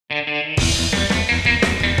I'm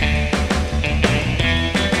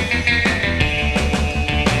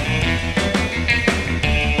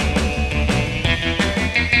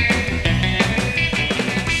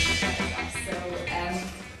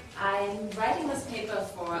writing this paper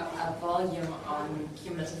for a volume on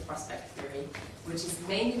cumulative prospect theory, which is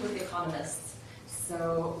mainly with economists.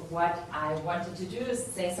 So what I wanted to do is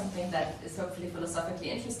say something that is hopefully philosophically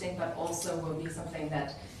interesting, but also will be something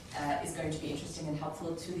that is going to be interesting and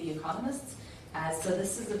helpful to the economists. So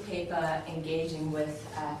this is a paper engaging with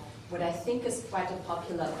what I think is quite a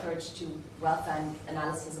popular approach to welfare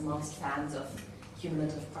analysis amongst fans of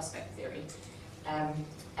cumulative prospect theory.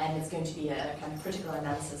 And it's going to be a kind of critical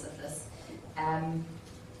analysis of this.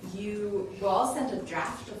 You were all sent a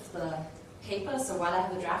draft of the paper, so while I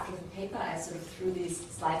have a draft of the paper, I sort of threw these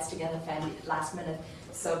slides together fairly last minute.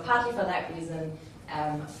 So partly for that reason,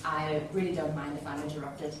 I really don't mind if I'm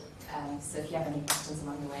interrupted. So if you have any questions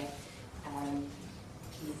along the way,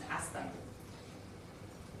 please ask them.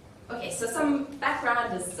 Okay, so some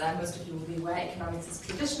background, as most of you will be aware, economics has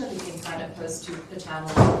traditionally been quite opposed to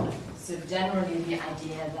paternalism. So generally the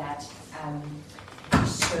idea that we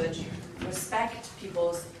should respect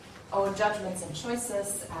people's own judgments and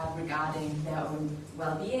choices regarding their own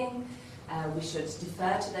well-being. We should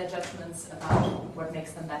defer to their judgments about what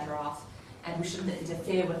makes them better off, and we shouldn't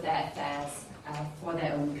interfere with their affairs for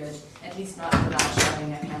their own good, at least not without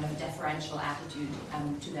showing a kind of deferential attitude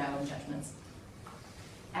to their own judgments.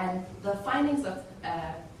 And the findings of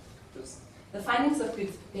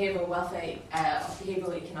behavioral welfare, of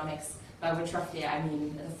behavioral economics, by which roughly I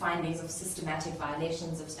mean the findings of systematic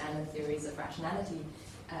violations of standard theories of rationality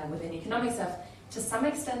within economics, have to some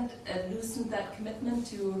extent loosened that commitment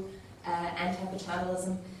to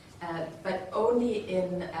anti-paternalism, but only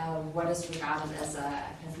in what is regarded as a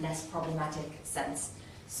kind of less problematic sense.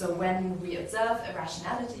 So when we observe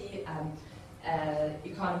irrationality,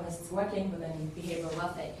 economists working within behavioral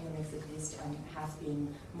welfare economics at least have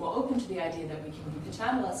been more open to the idea that we can be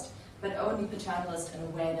paternalist, but only paternalist in a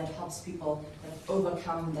way that helps people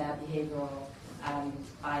overcome their behavioral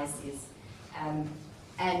biases.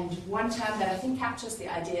 And one term that I think captures the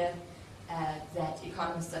idea that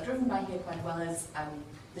economists are driven by here quite well is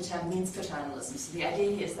the term means paternalism. So the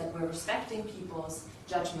idea here is that we're respecting people's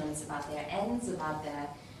judgments about their ends, about their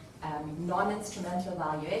non-instrumental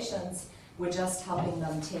valuations. We're just helping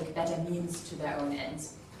them take better means to their own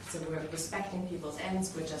ends. So we're respecting people's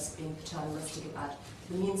ends, we're just being paternalistic about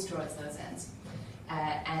the means towards those ends.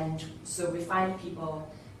 And so we find people,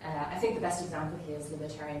 I think the best example here is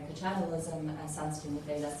libertarian paternalism, Sunstein and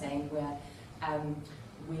Thaler saying where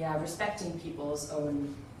we are respecting people's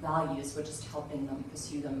own values, we're just helping them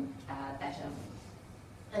pursue them better.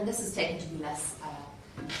 And this is taken to be less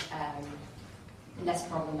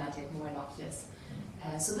problematic, more innocuous.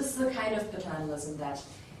 So this is the kind of paternalism that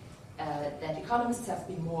economists have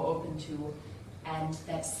been more open to, and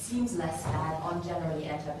that seems less bad on generally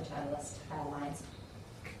anti-paternalist lines.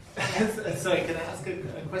 Sorry, can I ask a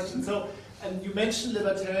question? So you mentioned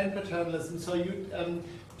libertarian paternalism. So you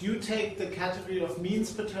do you take the category of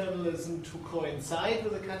means paternalism to coincide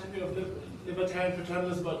with the category of libertarian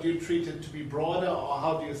paternalism, or do you treat it to be broader, or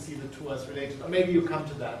how do you see the two as related? Or maybe you come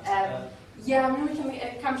to that. Yeah, I mean, we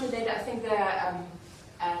can come to data. I think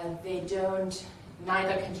they don't,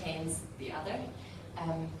 neither contains the other,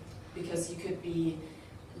 because you could be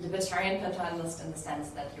libertarian paternalist in the sense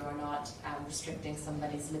that you're not restricting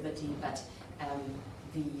somebody's liberty, but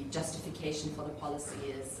the justification for the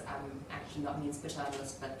policy is actually not means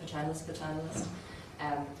paternalist, but paternalist.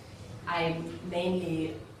 I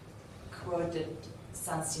mainly quoted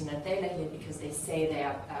Sunstein and Thaler here because they say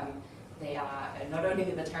they are not only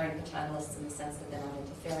libertarian paternalists in the sense that they're not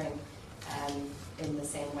interfering in the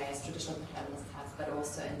same way as traditional paternalists have, but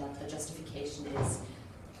also in that the justification is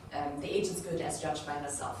the agent's good as judged by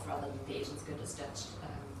herself rather than the agent's good as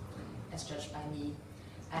judged by me.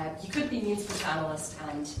 You could be means paternalist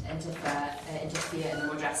and interfere in a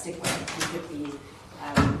more drastic way.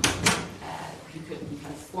 You could be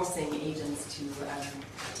kind of forcing agents to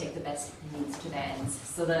take the best means to their ends.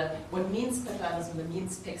 So what means paternalism, the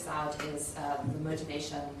means picks out is the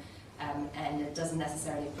motivation, and it doesn't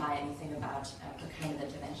necessarily imply anything about the kind of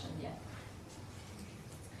intervention yet.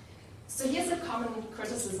 So here's a common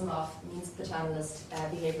criticism of means paternalist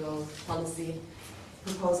behavioral policy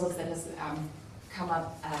proposals that has come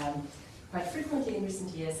up quite frequently in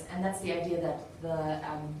recent years, and that's the idea that the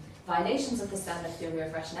violations of the standard theory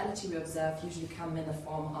of rationality we observe usually come in the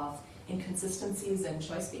form of inconsistencies in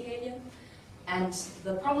choice behavior. And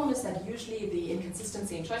the problem is that usually the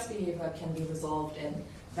inconsistency in choice behavior can be resolved in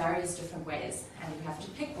various different ways, and you have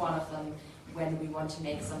to pick one of them when we want to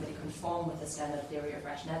make somebody conform with the standard theory of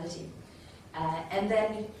rationality. And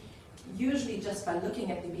then usually just by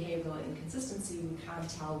looking at the behavioral inconsistency, we can't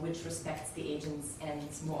tell which respects the agent's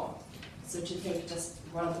ends more. So to take just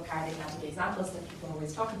one of the paradigmatic examples that people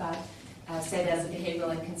always talk about, say there's a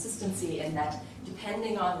behavioral inconsistency in that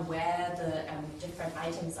depending on where the different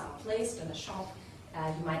items are placed in a shop,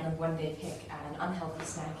 you might on one day pick an unhealthy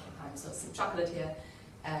snack, so some chocolate here,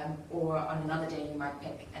 or on another day you might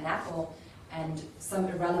pick an apple, and some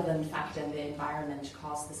irrelevant factor in the environment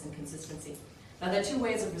caused this inconsistency. Now there are two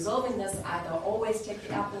ways of resolving this: either always take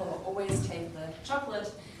the apple or always take the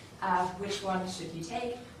chocolate. Which one should you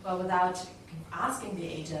take? Well, without asking the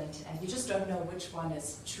agent, and you just don't know which one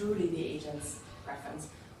is truly the agent's preference.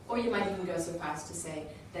 Or you might even go so far as to say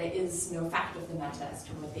there is no fact of the matter as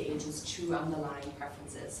to what the agent's true underlying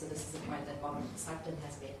preference is. So this is a point that Bob Sutton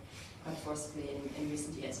has made quite forcibly in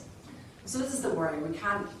recent years. So this is the worry. We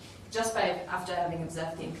can't, just after having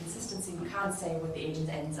observed the inconsistency, we can't say what the agent's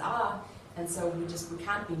ends are, and so we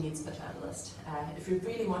can't be means paternalist. If we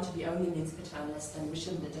really want to be only means paternalist, then we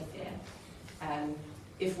shouldn't interfere.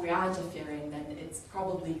 If we are interfering, then it's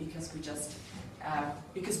probably because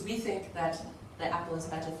because we think that the apple is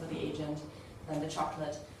better for the agent than the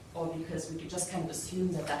chocolate, or because we could just kind of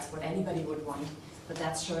assume that that's what anybody would want, but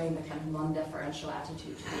that's showing the kind of non-deferential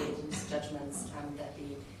attitude to the agent's judgments that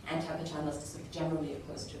the anti-paternalist is sort of generally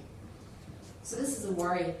opposed to. So this is a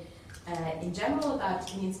worry in general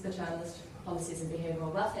about means paternalist policies in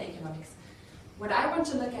behavioral welfare economics. What I want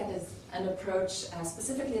to look at is an approach,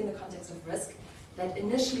 specifically in the context of risk, that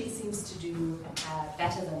initially seems to do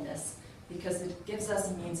better than this, because it gives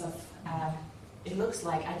us a means of, it looks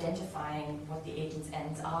like identifying what the agent's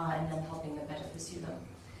ends are and then helping them better pursue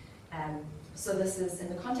them. So this is in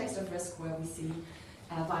the context of risk where we see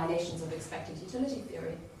violations of expected utility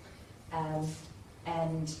theory,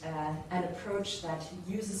 and an approach that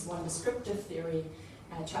uses one descriptive theory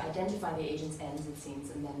to identify the agent's ends, it seems,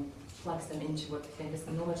 and then plugs them into what we think is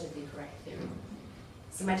the normatively correct theory.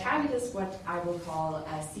 So my target is what I will call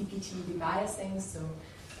CPT debiasing, so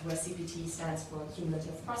where CPT stands for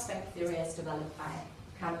cumulative prospect theory as developed by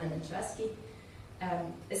Kahneman and Tversky.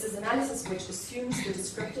 This is analysis which assumes the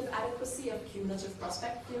descriptive adequacy of cumulative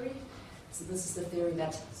prospect theory. So this is the theory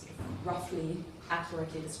that sort of roughly,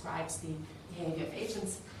 accurately describes the behavior of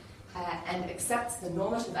agents, and accepts the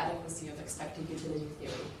normative adequacy of expected utility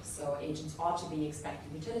theory. So agents ought to be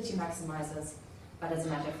expected utility maximizers, but as a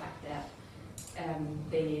matter of fact,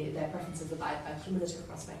 their preferences abide by cumulative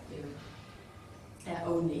prospect theory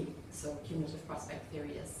only. So cumulative prospect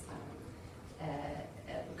theory is,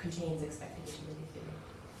 contains expected utility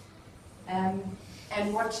theory.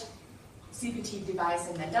 And what CPT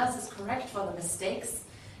debiasing then does is correct for the mistakes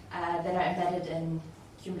that are embedded in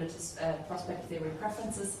cumulative prospect theory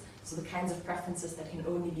preferences, so the kinds of preferences that can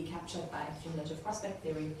only be captured by cumulative prospect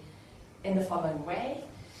theory, in the following way.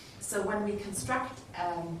 So when we construct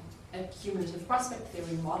a cumulative prospect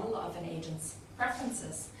theory model of an agent's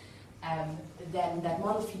preferences, then that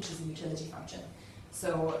model features a utility function.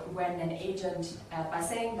 So when an agent, by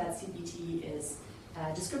saying that CPT is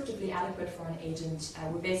descriptively adequate for an agent,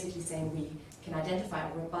 we're basically saying we can identify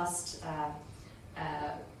a robust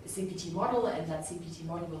CPT model, and that CPT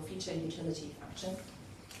model will feature a utility function.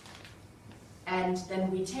 And then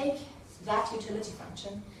we take that utility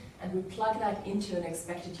function and we plug that into an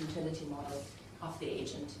expected utility model of the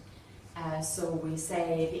agent. So we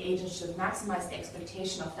say the agent should maximize the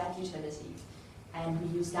expectation of that utility, and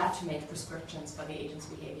we use that to make prescriptions for the agent's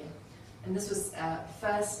behavior. And this was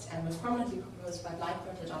first and most prominently proposed by Blythe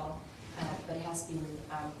et al., but it has been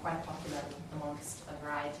quite popular amongst a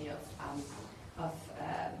variety of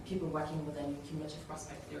people working within cumulative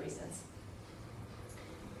prospect theory since.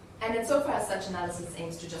 And insofar as such analysis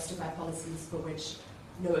aims to justify policies for which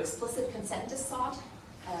no explicit consent is sought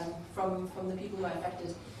from the people who are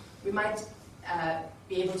affected, we might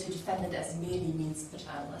be able to defend it as merely means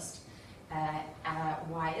paternalist.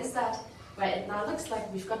 Why is that? Well, it now looks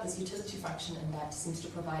like we've got this utility function, and that seems to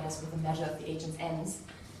provide us with a measure of the agent's ends.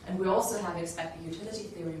 And we also have expected utility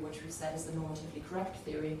theory, which we've said is the normatively correct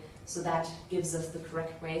theory, so that gives us the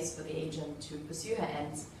correct ways for the agent to pursue her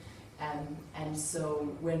ends. And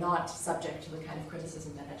so we're not subject to the kind of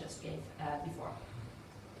criticism that I just gave before.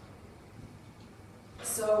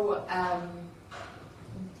 So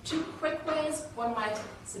two quick ways one might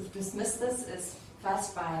sort of dismiss this is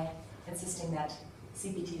first by insisting that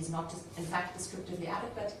CPT is not, in fact, descriptively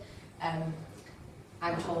adequate.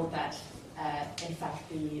 I'm told that, in fact,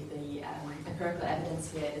 the empirical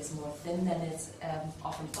evidence here is more thin than is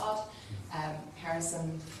often thought.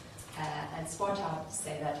 Harrison and Sportart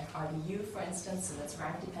say that RDU, for instance, so that's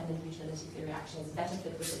rank-dependent utility theory, actually has a better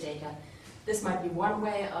fit with the data. This might be one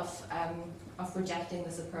way of rejecting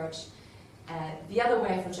this approach. The other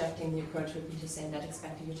way of rejecting the approach would be to say that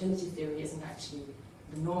expected utility theory isn't actually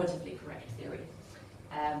the normatively correct theory.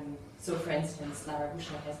 So, for instance, Lara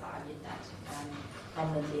Bushra has argued that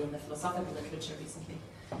prominently in the philosophical literature recently.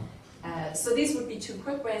 So these would be two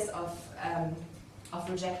quick ways of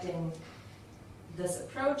rejecting this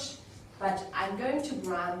approach, but I'm going to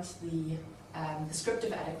grant the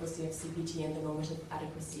descriptive adequacy of CPT and the normative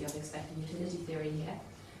adequacy of expected utility theory here.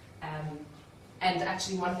 And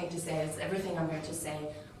actually one thing to say is everything I'm going to say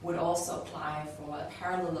would also apply for a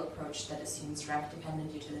parallel approach that assumes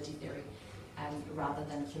rank-dependent utility theory rather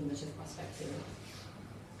than cumulative prospect theory.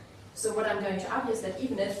 So what I'm going to argue is that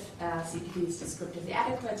even if CPT is descriptively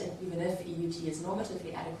adequate and even if EUT is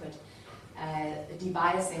normatively adequate,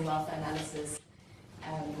 debiasing welfare analysis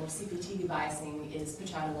or CPT debiasing is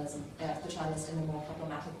paternalist in a more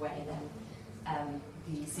problematic way than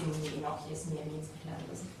the seemingly innocuous near means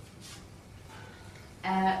paternalism.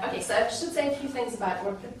 Okay, so I should say a few things about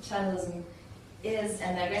what paternalism is,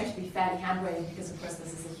 and they're going to be fairly hand-wavy because, of course,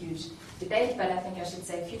 this is a huge debate, but I think I should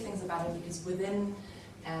say a few things about it because within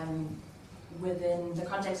the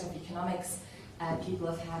context of economics, people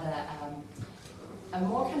have had a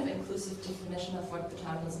more kind of inclusive definition of what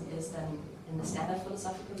paternalism is than in the standard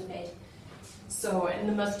philosophical debate. So in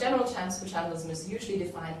the most general terms, paternalism is usually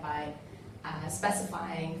defined by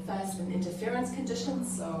specifying first an interference condition,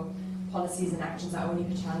 so policies and actions are only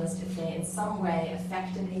paternalist if they in some way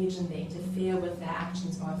affect an agent, they interfere with their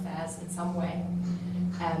actions or affairs in some way.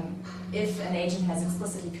 If an agent has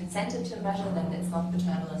explicitly consented to a measure, then it's not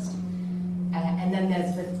paternalist. And then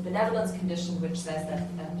there's the benevolence condition, which says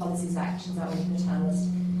that policies or actions are only paternalist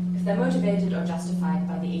if they're motivated or justified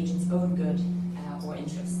by the agent's own good or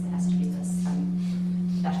interest. There has to be this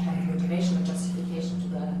that kind of motivation or justification to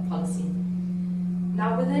the policy.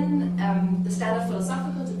 Now, within the standard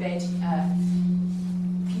philosophical debate,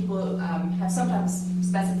 people have sometimes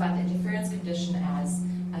specified the interference condition as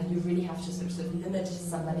you really have to sort of limit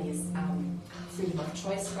somebody's freedom of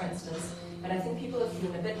choice, for instance. But I think people have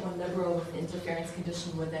been a bit more liberal with the interference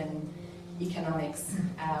condition within economics,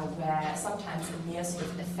 where sometimes a mere sort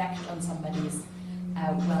of effect on somebody's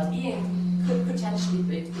well-being could potentially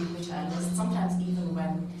be paternalist, sometimes even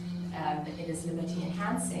when it is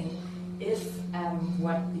liberty-enhancing, if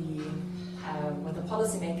what the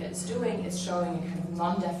policymaker is doing is showing a kind of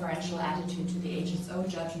non-deferential attitude to the agent's own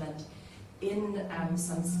judgment in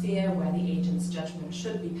some sphere where the agent's judgment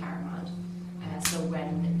should be paramount. So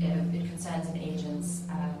when it concerns an agent's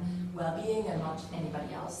well-being and not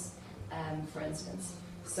anybody else, for instance.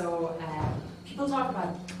 So people talk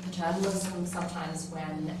about paternalism sometimes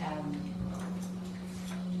when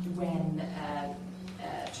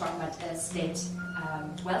talking about state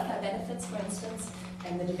welfare benefits, for instance,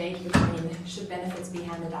 and the debate between should benefits be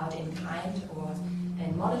handed out in kind or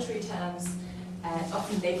in monetary terms.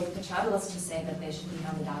 Often labeled paternalist to say that they should be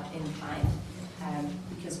handed out in kind.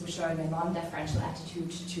 Because we're showing a non-deferential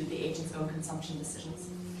attitude to the agent's own consumption decisions.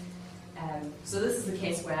 So this is the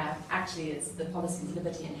case where actually it's the policy is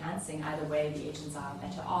liberty enhancing. Either way, the agents are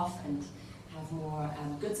better off and have more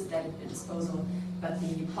goods at their disposal, but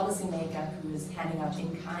the policymaker who is handing out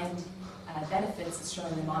in-kind benefits is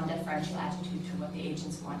showing a non-deferential attitude to what the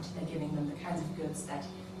agents want. They're giving them the kinds of goods that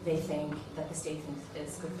they think that the state thinks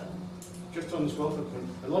is good for them. Just on this welfare point,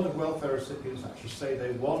 a lot of welfare recipients actually say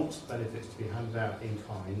they want benefits to be handed out in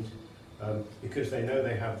kind because they know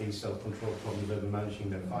they have these self-control problems over managing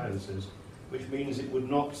their finances, which means it would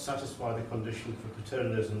not satisfy the condition for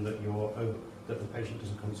paternalism that that the patient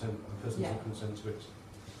doesn't consent, the person doesn't consent to it.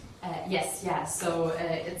 Yes, yeah. So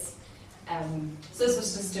it's so this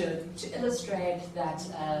was just to illustrate that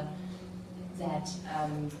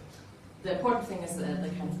the important thing is the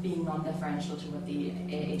kind of being non-deferential to what the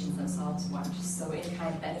agents themselves want. So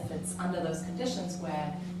in-kind benefits under those conditions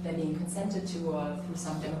where they're being consented to or through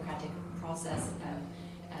some democratic process,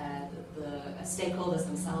 the stakeholders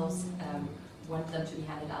themselves want them to be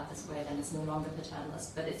handed out this way, then it's no longer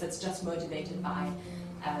paternalist. But if it's just motivated by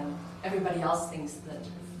everybody else thinks that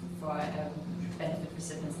for benefit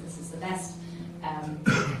recipients this is the best,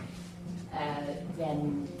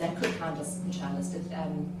 then that could count as paternalist.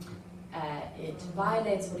 It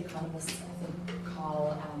violates what economists, I think,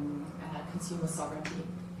 call consumer sovereignty.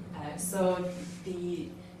 So the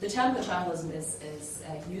term paternalism is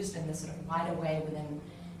used in this sort of wider way within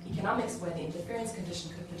economics, where the interference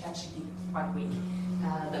condition could potentially be quite weak.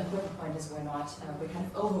 The important point is we're kind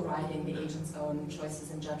of overriding the agent's own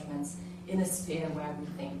choices and judgments in a sphere where we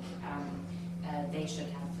think they should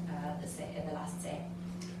have the last say.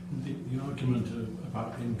 The argument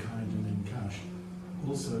about in kind and in cash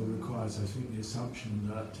also requires, I think, the assumption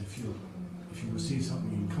that if you receive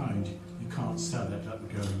something in kind, you can't sell it at the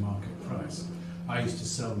going market price. I used to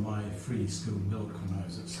sell my free school milk when I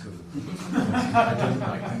was at school. I don't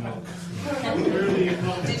like the milk.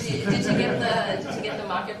 Did you get the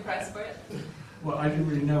market price for it? Well, I didn't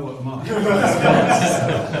really know what the market price was.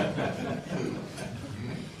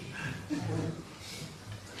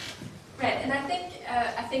 Right, and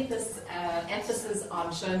I think this emphasis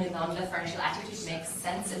on showing a non-differential attitude makes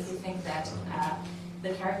sense if we think that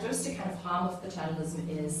the characteristic kind of harm of paternalism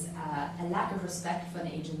is a lack of respect for an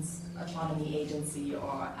agent's autonomy, agency, or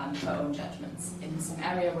her own judgments in some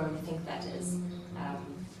area where we think that it's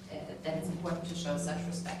important to show such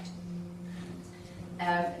respect.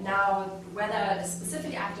 Now, whether a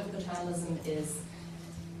specific act of paternalism is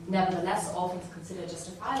nevertheless all things considered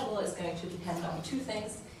justifiable is going to depend on two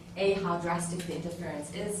things. A, how drastic the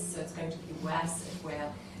interference is, so it's going to be worse if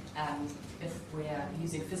we're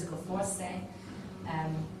using physical force, say.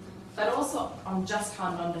 But also on just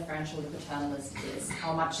how non-differential the paternalist is,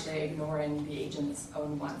 how much they're ignoring the agent's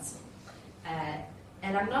own wants.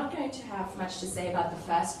 And I'm not going to have much to say about the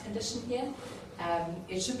first condition here.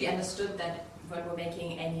 It should be understood that when we're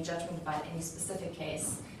making any judgment about any specific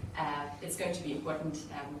case, it's going to be important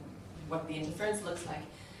what the interference looks like.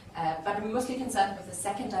 But I'm mostly concerned with the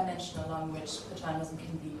second dimension along which paternalism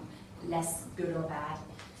can be less good or bad,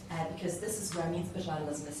 because this is where means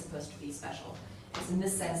paternalism is supposed to be special. It's in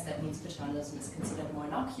this sense that means paternalism is considered more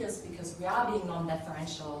innocuous because we are being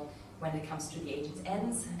non-differential when it comes to the agent's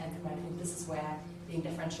ends, and I think this is where being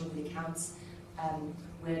differential really counts.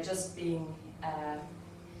 We're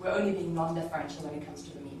only being non-differential when it comes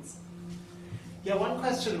to the means. Yeah, one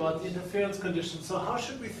question about the interference condition. So how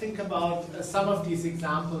should we think about some of these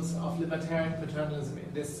examples of libertarian paternalism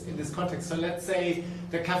in this context? So let's say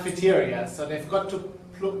the cafeteria. So they've got to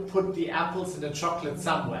put the apples in the chocolate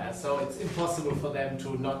somewhere. So it's impossible for them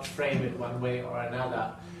to not frame it one way or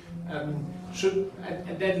another.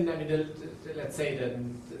 Let's say the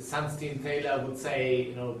Sunstein-Thaler would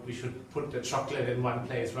say, we should put the chocolate in one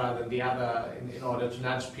place rather than the other in order to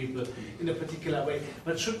nudge people in a particular way.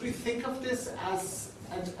 But should we think of this as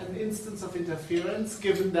an instance of interference,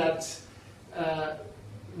 given that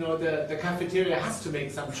the cafeteria has to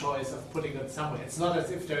make some choice of putting it somewhere? It's not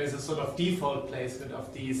as if there is a sort of default placement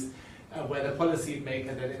of these where the policy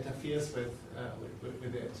maker then interferes with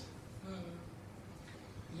it.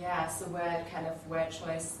 Yeah, so where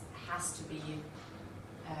choice has to be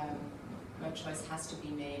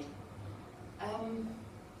made. I'm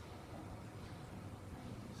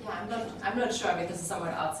not sure because it's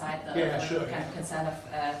somewhere outside the kind of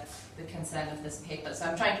concern of this paper. So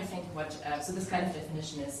I'm trying to think what. So this kind of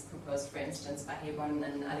definition is proposed, for instance, by Hebron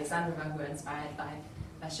and Alexandrova, who are inspired by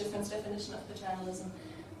Schifrin's definition of paternalism.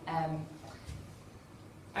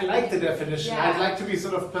 I like the definition. Yeah. I'd like to be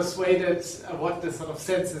sort of persuaded what the sort of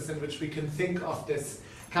sense is in which we can think of this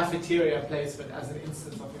cafeteria placement as an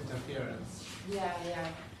instance of interference. Yeah.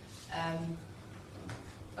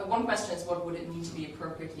 One question is, what would it mean to be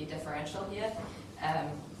appropriately differential here?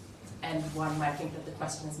 And one might think that the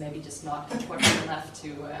question is maybe just not important enough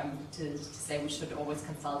to say we should always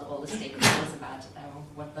consult all the stakeholders about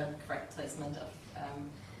what the correct placement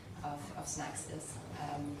of snacks is.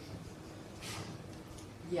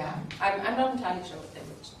 I'm not entirely sure what they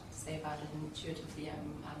would say about it intuitively.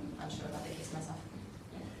 I'm unsure about the case myself.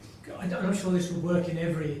 I'm not sure this would work in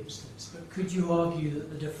every instance, but could you argue that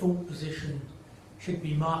the default position should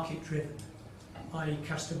be market-driven, i.e.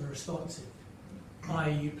 customer responsive,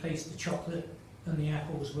 i.e. you place the chocolate and the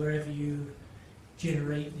apples wherever you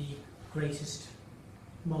generate the greatest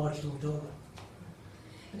marginal dollar?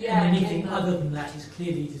 Yeah, and anything other than that is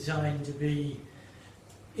clearly designed to be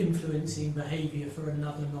influencing behaviour for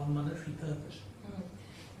another non-monetary purpose.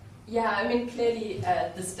 Yeah, clearly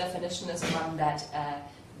this definition is one that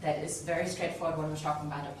is very straightforward when we're talking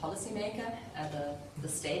about a policymaker. The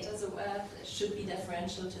state, as it were, should be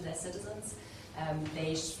differential to their citizens.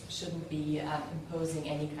 They shouldn't be imposing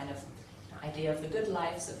any kind of idea of the good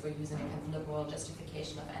life, so if we're using a kind of liberal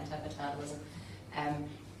justification of anti-paternalism.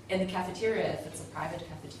 In the cafeteria, if it's a private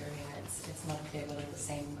cafeteria, it's not clear whether the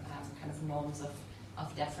same kind of norms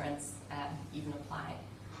of deference even apply.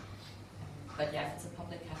 But yeah, if it's a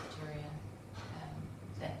public cafeteria,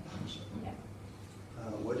 then yeah.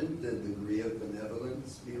 Wouldn't the degree of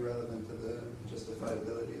benevolence be relevant to the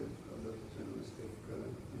justifiability of the paternalistic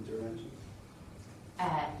intervention?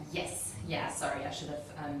 Yes. Yeah. Sorry, I should have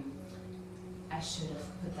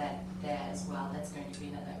put that there as well. That's going to be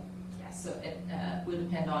another. Yeah. So it will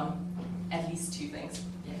depend on at least two things.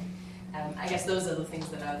 Yeah. I guess those are the things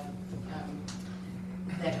that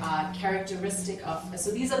are characteristic of.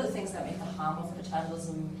 So these are the things that make the harm of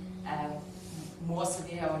paternalism more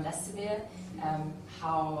severe or less severe.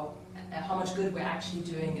 How much good we're actually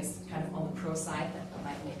doing is kind of on the pro side that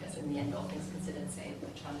might make us, in the end, all things considered, say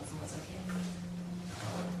that paternalism was okay.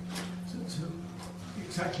 So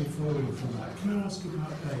exactly following from that, can I ask you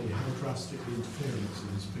about how drastic the interference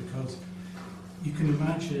is? Because you can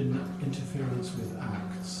imagine interference with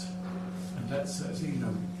acts, and that's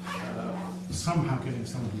somehow getting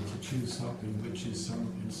somebody to choose something which is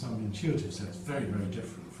in some intuitive sense very, very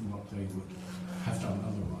different from what they would have done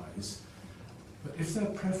otherwise. But if their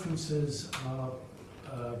preferences are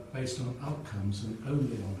based on outcomes and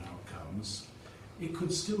only on outcomes, it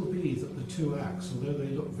could still be that the two acts, although they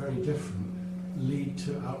look very different, lead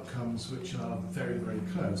to outcomes which are very, very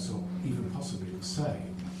close, or even possibly the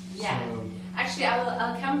same. Yeah. So, actually,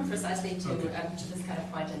 I'll come precisely to this kind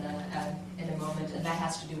of point in a moment, and that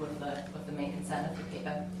has to do with the main concern of the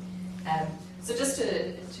paper. So just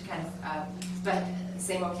to kind of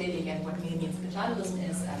say more clearly again what really means paternalism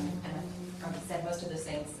is, and I've said most of those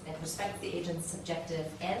things, it respects the agent's subjective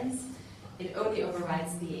ends. It only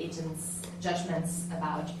overrides the agent's judgments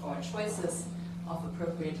about or choices of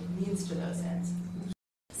appropriate means to those ends.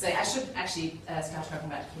 So I should actually start talking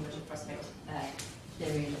about cumulative prospect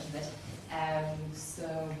theory a little bit.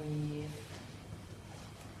 So we've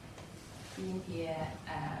been here.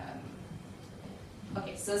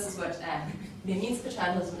 Okay, so this is what means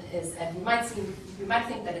paternalism is, and we might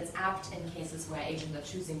think that it's apt in cases where agents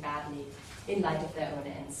are choosing badly in light of their own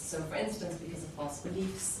ends. So, for instance, because of false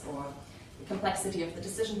beliefs, or the complexity of the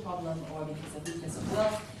decision problem, or because of weakness of will,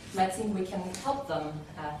 it might seem we can help them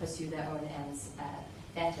pursue their own ends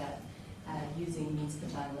better using means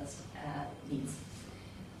paternalist means.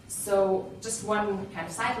 So, just one kind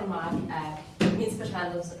of side remark: means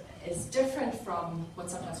paternalism is different from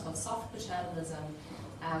what's sometimes called soft paternalism,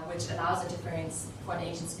 which allows a difference for an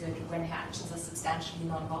agent's good when her actions are substantially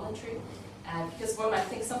non-voluntary. Because one might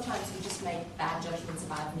think sometimes we just make bad judgments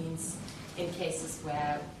about means in cases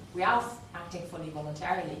where we are acting fully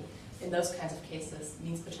voluntarily. In those kinds of cases,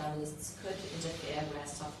 means paternalists could interfere,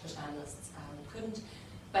 whereas soft paternalists couldn't.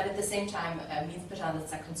 But at the same time, means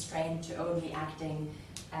paternalists are constrained to only acting,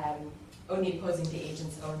 only imposing the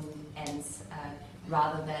agent's own ends,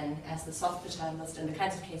 rather than as the soft paternalist. In the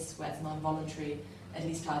kinds of cases where it's non-voluntary, at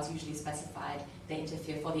least how it's usually specified, they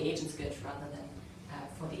interfere for the agent's good rather than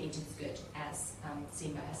for the agent's good as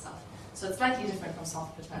seen by herself. So it's slightly different from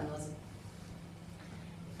soft paternalism.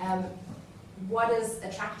 What is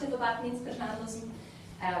attractive about means paternalism?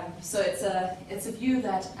 So it's a view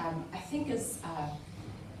that I think is,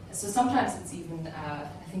 so sometimes it's even,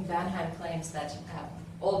 I think Bernheim claims that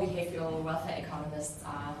all behavioural welfare economists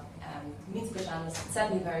are means paternalists. It's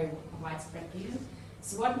certainly a very widespread view.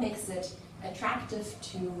 So what makes it attractive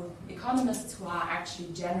to economists who are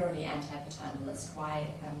actually generally anti-paternalist? Why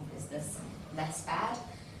is this less bad?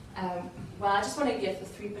 Well, I just want to give the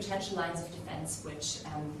three potential lines of defense, which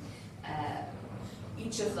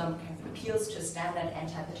each of them kind of appeals to a standard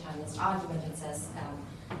anti-paternalist argument and says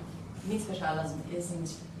means paternalism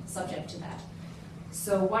isn't subject to that.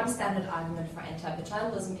 So one standard argument for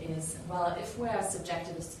anti-paternalism is, well, if we're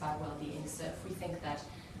subjectivists about well-being, so if we think that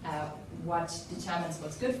what determines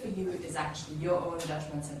what's good for you is actually your own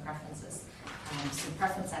judgments and preferences. So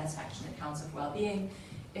preference satisfaction accounts of well-being.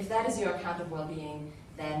 If that is your account of well-being,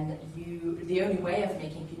 then the only way of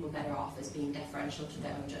making people better off is being deferential to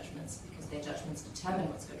their own judgments, because their judgments determine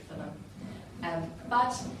what's good for them.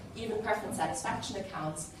 But even preference satisfaction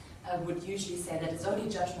accounts would usually say that it's only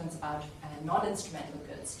judgments about non-instrumental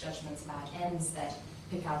goods, judgments about ends that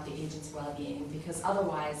pick out the agent's well-being, because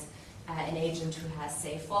otherwise an agent who has,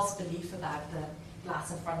 say, false belief about the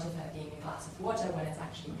glass in front of her being a glass of water when it's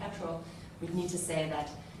actually petrol, would need to say that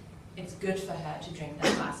it's good for her to drink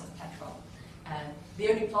that glass of petrol. The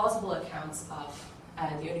only plausible accounts of,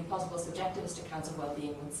 the only plausible subjectivist accounts of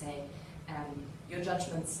well-being would say your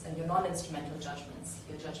judgments, your non-instrumental judgments,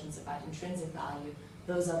 your judgments about intrinsic value,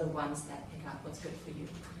 those are the ones that pick up what's good for you.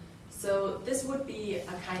 So this would be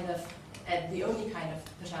a kind of, the only kind of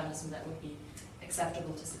paternalism that would be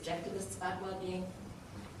acceptable to subjectivists about well-being.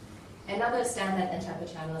 Another standard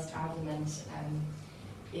anti-paternalist argument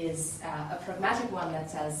is a pragmatic one that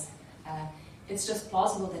says it's just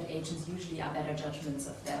plausible that agents usually are better judgments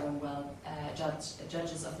of their own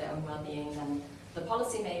judges of their own well-being than the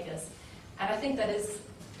policymakers. And I think that is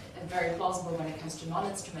very plausible when it comes to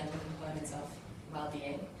non-instrumental components of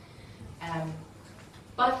well-being.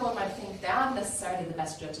 But one might think they aren't necessarily the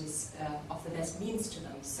best judges of the best means to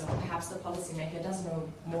them. So perhaps the policymaker does know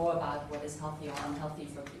more about what is healthy or unhealthy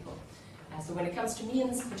for people. So when it comes to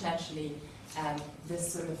means, potentially,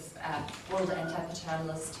 this sort of old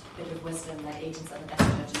anti-paternalist bit of wisdom that agents are the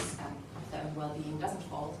best judges of their own well-being doesn't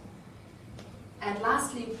hold. And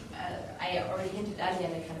lastly, I already hinted earlier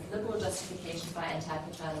in a kind of liberal justification for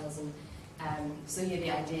anti-paternalism. So here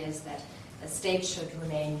the idea is that a state should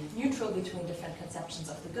remain neutral between different conceptions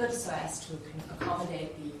of the good so as to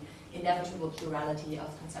accommodate the inevitable plurality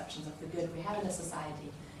of conceptions of the good we have in a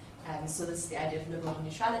society. So this is the idea of liberal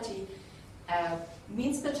neutrality.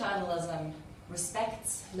 Means paternalism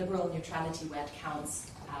respects liberal neutrality where it counts.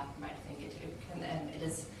 You might think it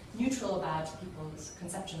is neutral about people's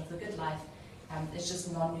conception of the good life. It's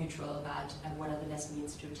just non-neutral about what are the best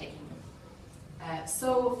means to taking them.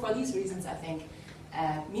 So for these reasons, I think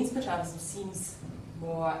means paternalism seems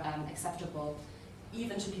more acceptable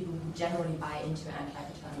even to people who generally buy into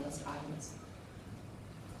anti-paternalist arguments.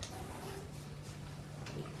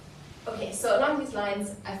 Okay, so along these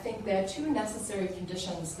lines, I think there are two necessary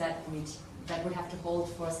conditions that would have to hold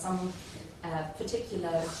for some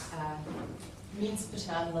particular means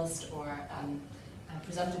paternalist or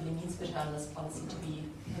presumptively means paternalist policy to be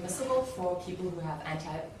permissible for people who have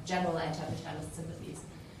general anti-paternalist sympathies.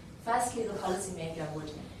 Firstly, the policymaker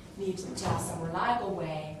would need to have some reliable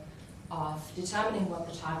way of determining what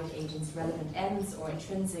the target agent's relevant ends or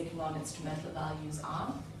intrinsic non-instrumental values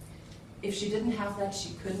are. If she didn't have that,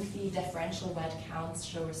 she couldn't be deferential where it counts,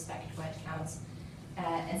 show respect where it counts.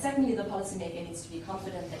 And secondly, the policymaker needs to be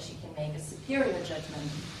confident that she can make a superior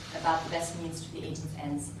judgment about the best means to the agent's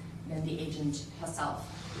ends than the agent herself.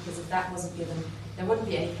 Because if that wasn't given, there wouldn't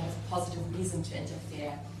be any kind of positive reason to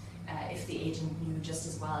interfere if the agent knew just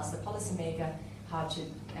as well as the policymaker how to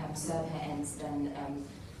serve her ends, then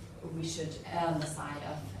we should err on the side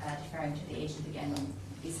of deferring to the agent again on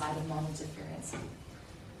the side of non-interference.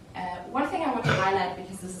 One thing I want to highlight,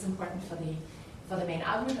 because this is important for the main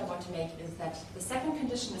argument I want to make, is that the second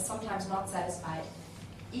condition is sometimes not satisfied,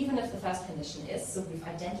 even if the first condition is, so we've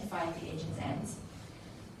identified the agent's ends,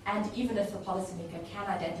 and even if the policymaker can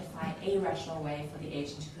identify a rational way for the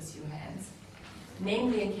agent to pursue her ends,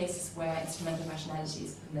 namely in cases where instrumental rationality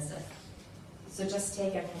is permissive. So just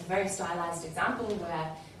take a very stylized example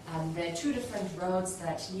where there are two different roads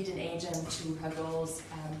that lead an agent to her goals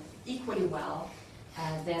equally well.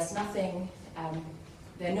 There's nothing,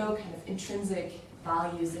 there are no kind of intrinsic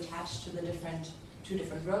values attached to the two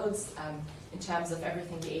different roads in terms of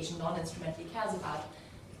everything the agent non-instrumentally cares about.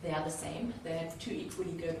 They are the same. They're two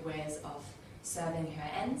equally good ways of serving her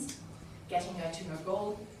ends, getting her to her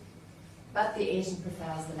goal, but the agent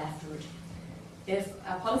prefers the left route. If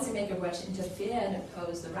a policymaker were to interfere and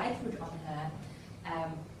impose the right route on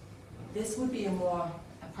her, this would be a more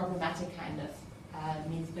problematic kind of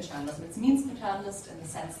means paternalism. It's means paternalist in the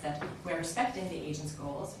sense that we're respecting the agent's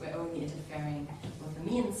goals, we're only interfering with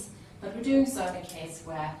the means, but we're doing so in a case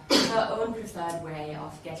where her own preferred way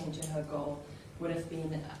of getting to her goal would have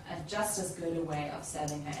been just as good a way of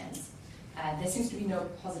serving her ends. There seems to be no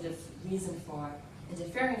positive reason for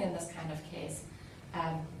interfering in this kind of case.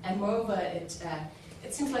 And moreover,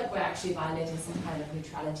 it seems like we're actually violating some kind of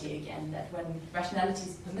neutrality again, that when rationality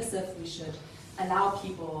is permissive, we should allow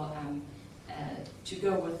people to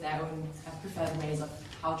go with their own preferred ways of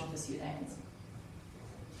how to pursue their ends.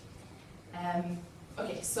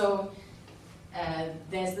 Okay, so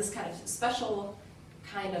there's this kind of special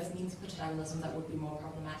kind of means paternalism that would be more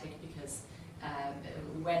problematic because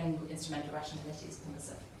when instrumental rationality is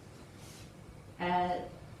permissive.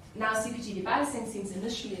 Now, CPT debiasing seems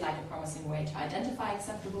initially like a promising way to identify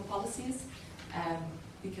acceptable policies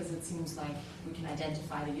because it seems like we can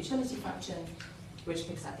identify the utility function, which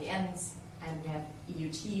picks up the ends, and we have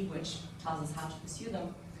EUT, which tells us how to pursue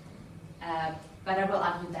them. But I will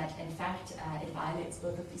argue that, in fact, it violates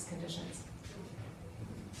both of these conditions.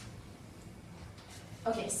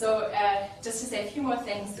 Okay, so just to say a few more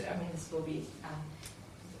things, I mean, this will be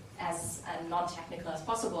as non-technical as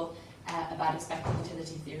possible, about expected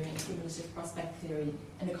utility theory and cumulative prospect theory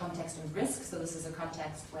in the context of risk. So this is a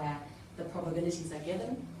context where the probabilities are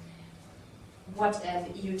given. What an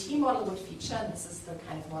EUT model would feature, and this is the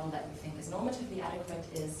kind of model that we think is normatively adequate,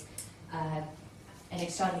 is an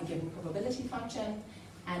externally given probability function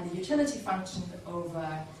and the utility function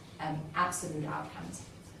over absolute outcomes.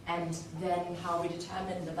 And then how we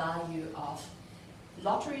determine the value of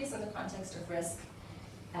lotteries in the context of risk,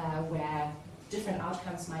 where different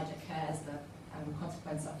outcomes might occur as the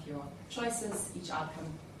consequence of your choices. Each outcome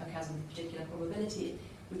occurs with a particular probability.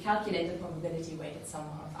 We calculate the probability weighted sum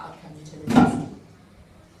of outcome utilities.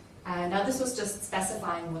 Now this was just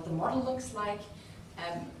specifying what the model looks like.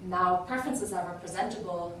 Now preferences are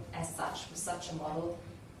representable as such with such a model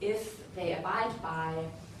if they abide by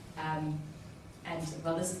And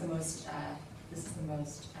well, this is the most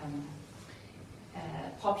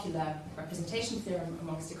popular representation theorem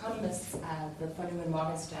amongst economists, the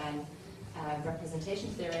Follmann-Morgenstern representation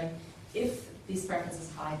theorem. If these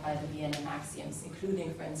preferences abide by the Vienna axioms,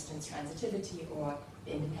 including, for instance, transitivity or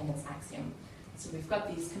the independence axiom. So we've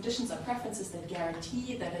got these conditions or preferences that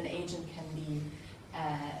guarantee that an agent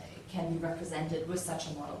can be represented with such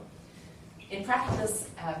a model. In practice,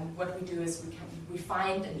 what we do is we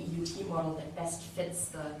find an EUT model that best fits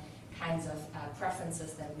the kinds of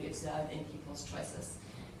preferences that we observe in people's choices.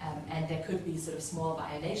 And there could be sort of small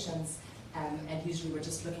violations, and usually we're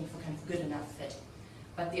just looking for kind of good enough fit.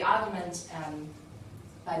 But the argument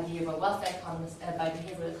by behavioral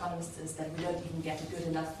economists is that we don't even get a good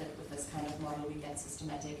enough fit with this kind of model. We get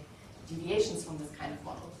systematic deviations from this kind of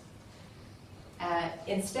model.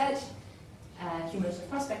 Instead, cumulative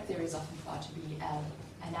prospect theory is often thought to be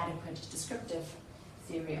an adequate descriptive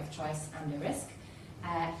theory of choice under risk.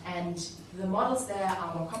 And the models there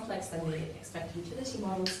are more complex than the expected utility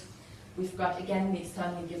models. We've got, again, the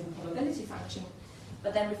externally given probability function,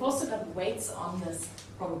 but then we've also got weights on this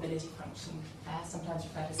probability function, sometimes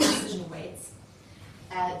referred to as decision weights.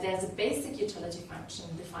 There's a basic utility function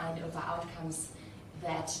defined over outcomes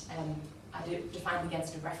that are defined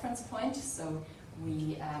against a reference point. So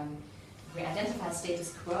we identify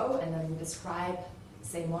status quo, and then we describe,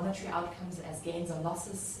 say, monetary outcomes as gains or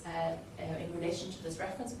losses in relation to this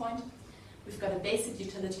reference point. We've got a basic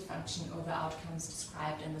utility function over outcomes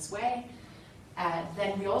described in this way.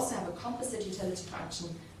 Then we also have a composite utility function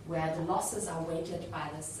where the losses are weighted by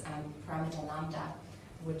this parameter lambda,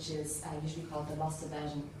 which is usually called the loss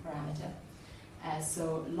aversion parameter.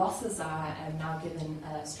 So losses are now given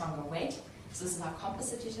a stronger weight. So this is our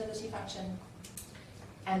composite utility function.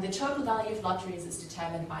 And the total value of lotteries is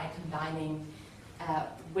determined by combining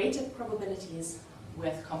weighted probabilities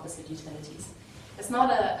with composite utilities. It's not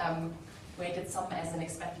a weighted sum as an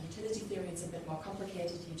expected utility theory. It's a bit more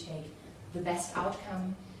complicated. You take the best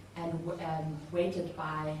outcome and weighted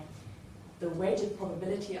by the weighted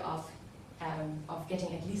probability of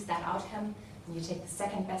getting at least that outcome. And you take the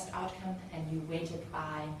second best outcome and you weight it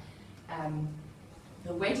by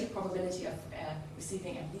the weighted probability of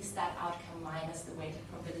receiving at least that outcome minus the weighted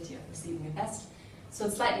probability of receiving the best. So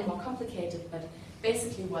it's slightly more complicated, but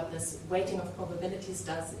basically what this weighting of probabilities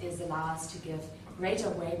does is allow us to give greater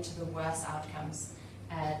weight to the worse outcomes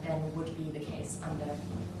than would be the case under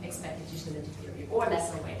expected utility theory, or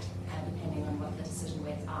lesser weight, depending on what the decision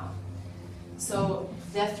weights are. So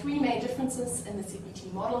there are three main differences in the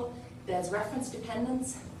CPT model. There's reference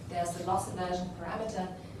dependence, there's the loss aversion parameter,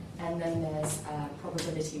 and then there's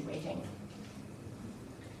probability weighting.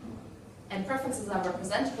 And preferences are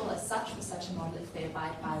representable as such for such a model if they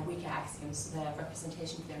abide by weaker axioms. So there are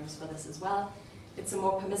representation theorems for this as well. It's a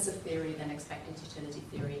more permissive theory than expected utility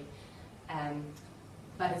theory.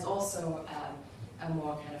 But it's also a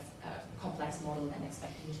more kind of complex model than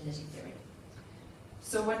expected utility theory.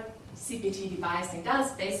 So what CPT debiasing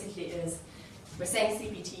does basically is, we're saying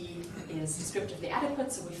CPT is descriptively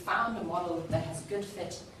adequate, so we found a model that has a good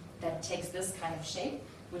fit that takes this kind of shape,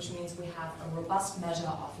 which means we have a robust measure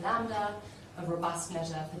of lambda, a robust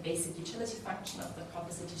measure of the basic utility function, of the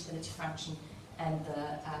composite utility function, and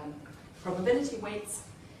the probability weights.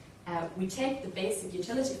 We take the basic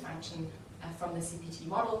utility function from the CPT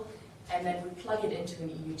model, and then we plug it into an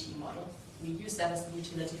EUT model. We use that as the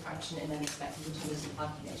utility function in an expected utility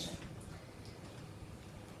calculation.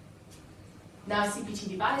 Now,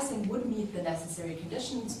 CPT debiasing would meet the necessary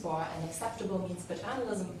conditions for an acceptable means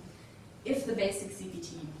paternalism if the basic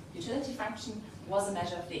CPT utility function was a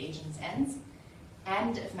measure of the agent's ends,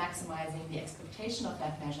 and if maximizing the expectation of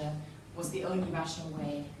that measure was the only rational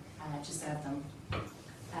way to serve them.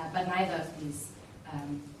 But neither of these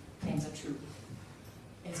claims are true,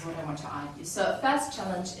 is what I want to argue. So first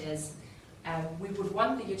challenge is we would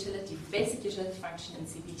want the basic utility function in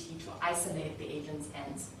CPT to isolate the agent's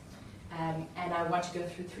ends. And I want to go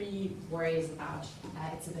through three worries about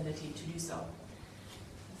its ability to do so.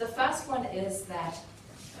 The first one is that,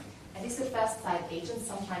 at least at first sight, agents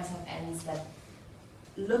sometimes have ends that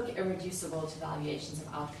look irreducible to valuations of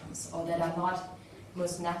outcomes, or that are not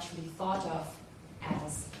most naturally thought of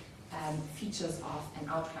as features of an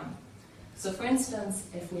outcome. So for instance,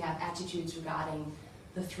 if we have attitudes regarding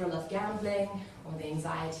the thrill of gambling, or the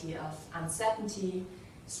anxiety of uncertainty,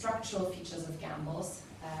 structural features of gambles,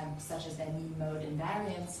 such as their mean mode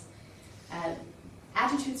invariance,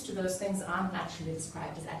 attitudes to those things aren't naturally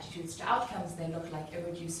described as attitudes to outcomes. They look like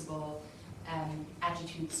irreducible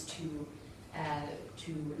attitudes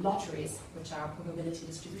to lotteries, which are probability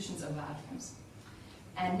distributions over outcomes.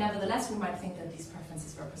 And nevertheless, we might think that these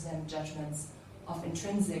preferences represent judgments of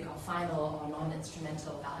intrinsic or final or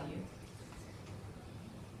non-instrumental value.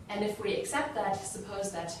 And if we accept that,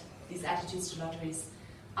 suppose that these attitudes to lotteries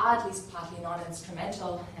are at least partly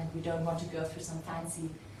non-instrumental, and we don't want to go through some fancy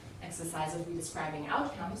exercise of redescribing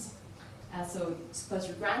outcomes. So suppose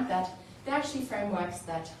we grant that, there are actually frameworks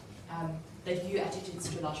that view attitudes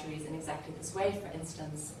to lotteries in exactly this way. For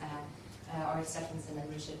instance, Ori Stephenson and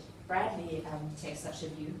Richard Bradley take such a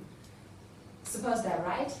view. Suppose they're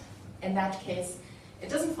right. In that case, it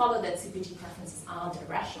doesn't follow that CPT preferences aren't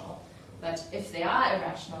irrational, but if they are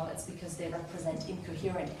irrational, it's because they represent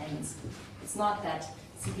incoherent ends. It's not that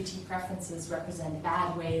CPT preferences represent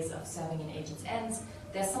bad ways of serving an agent's ends.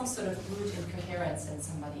 There's some sort of root incoherence in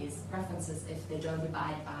somebody's preferences if they don't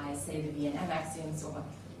abide by, say, the V&M axioms or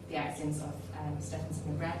the axioms of Stephenson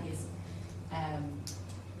and Bradley's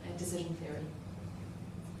decision theory.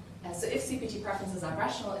 So if CPT preferences are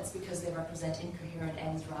rational, it's because they represent incoherent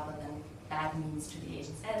ends rather than bad means to the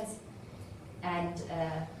agent's ends. And,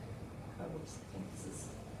 oh, whoops, I think this is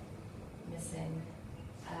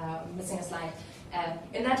missing a slide.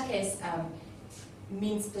 In that case,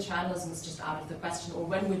 means paternalism is just out of the question, or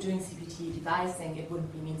when we're doing CPT debiasing, it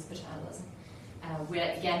wouldn't be means paternalism.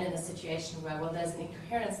 We're again in a situation where, well, there's an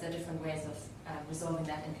incoherence, there are different ways of resolving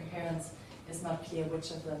that incoherence. It's not clear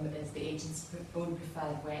which of them is the agent's own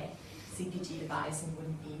preferred way. CPT debiasing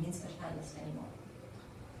wouldn't be means paternalist anymore.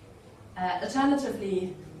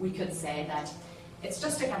 Alternatively, we could say that it's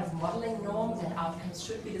just a kind of modeling norm that outcomes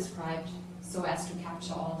should be described so as to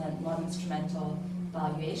capture all the non-instrumental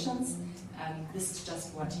valuations. This is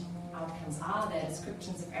just what outcomes are. They're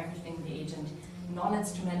descriptions of everything the agent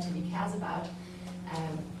non-instrumentally cares about.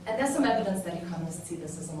 And there's some evidence that economists see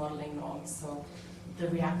this as a modeling norm. So the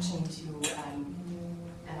reaction to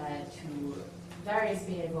various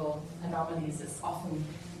behavioral anomalies is often,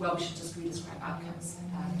 well, we should just redescribe outcomes.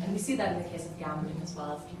 And we see that in the case of gambling as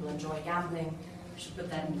well. If people enjoy gambling, we should put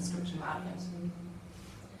that in the description of outcomes.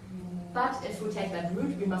 But if we take that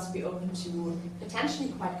route, we must be open to potentially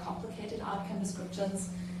quite complicated outcome descriptions.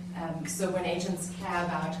 So when agents care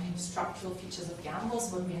about kind of structural features of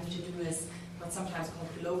gambles, what we have to do is what's sometimes called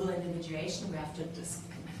global individuation. We have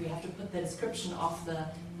to put the description of the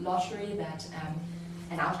lottery that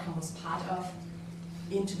an outcome was part of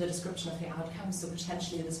into the description of the outcome. So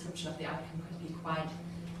potentially a description of the outcome could be quite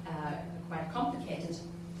complicated.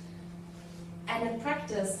 And in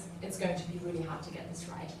practice, it's going to be really hard to get this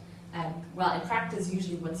right. Well, in practice,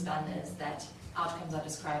 usually what's done is that outcomes are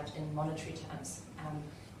described in monetary terms.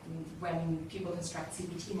 When people construct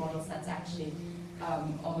CPT models, that's actually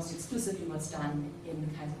almost exclusively what's done in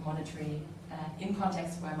kind of monetary, in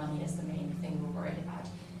context where money is the main thing we're worried about.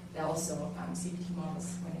 There are also CPT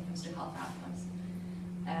models when it comes to health outcomes.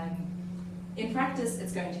 In practice,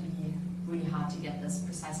 it's going to be really hard to get this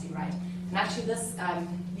precisely right. And actually, this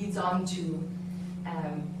leads on to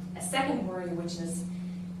a second worry, which is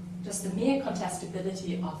just the mere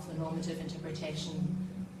contestability of the normative interpretation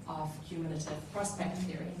of cumulative prospect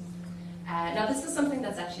theory. Now, this is something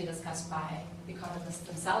that's actually discussed by economists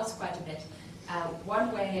themselves quite a bit.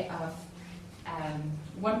 One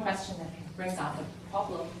question that brings out the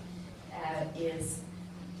problem is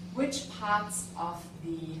which parts of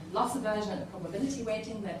the loss aversion and probability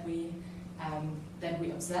weighting that we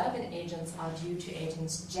observe in agents are due to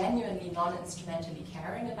agents genuinely non-instrumentally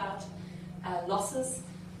caring about losses,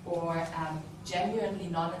 or genuinely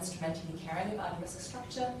non-instrumentally caring about risk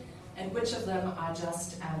structure, and which of them are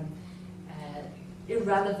just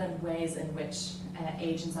irrelevant ways in which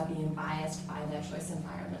agents are being biased by their choice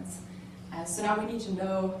environments. So now we need to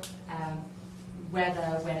know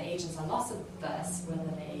whether when agents are loss averse,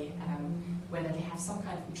 whether they have some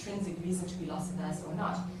kind of intrinsic reason to be loss averse or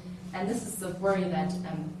not. And this is the worry that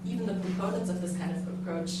even the proponents of this kind of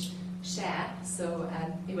approach share. So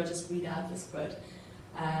I will just read out this quote.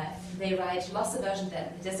 They write, loss aversion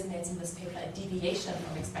designates in this paper a deviation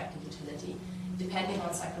from expected utility, depending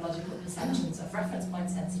on psychological perceptions of reference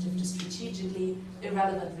points sensitive to strategically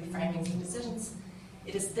irrelevant reframings and decisions.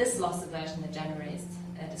 It is this loss aversion that generates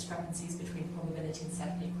discrepancies between probability and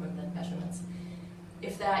set equivalent measurements.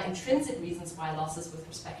 If there are intrinsic reasons why losses with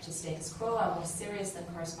respect to status quo are more serious than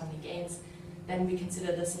corresponding gains, then we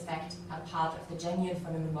consider this effect a part of the genuine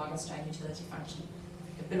von Neumann-Morgenstern utility function.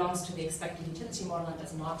 It belongs to the expected utility model and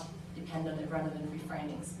does not depend on irrelevant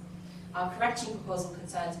reframings. Our correction proposal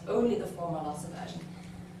concerns only the former loss aversion.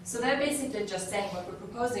 So they're basically just saying what we're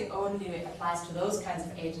proposing only applies to those kinds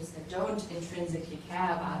of agents that don't intrinsically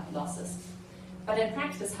care about losses. But in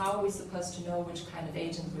practice, how are we supposed to know which kind of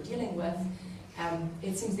agent we're dealing with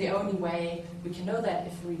It seems the only way we can know that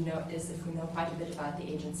is if we know quite a bit about the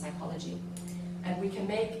agent's psychology. And we can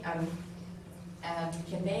make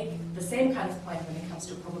the same kind of point when it comes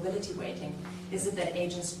to probability weighting. Is it that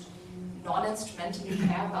agents non-instrumentally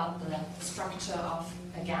care about the structure of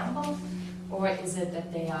a gamble, or is it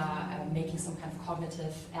that they are making some kind of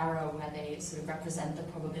cognitive error where they sort of represent the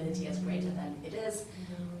probability as greater than it is?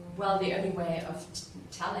 Well, the only way of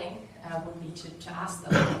telling would be to ask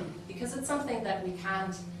them, because it's something that we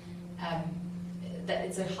can't, that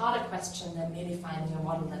it's a harder question than merely finding a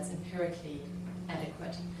model that's empirically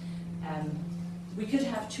adequate. We could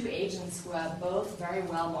have two agents who are both very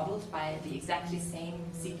well modeled by the exactly same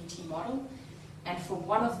CPT model, and for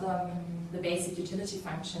one of them, the basic utility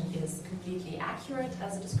function is completely accurate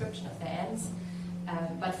as a description of their ends,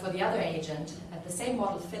 but for the other agent, the same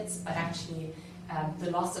model fits, but actually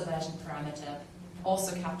the loss aversion parameter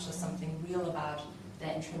also captures something real about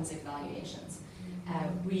their intrinsic valuations.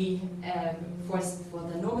 For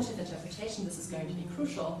the normative interpretation, this is going to be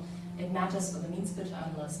crucial. It matters for the means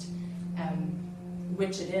paternalist,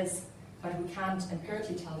 which it is, but we can't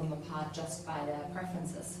empirically tell them apart just by their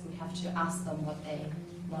preferences. We have to ask them what they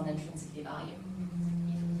non-intrinsically value.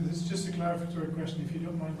 This is just a clarificatory question, if you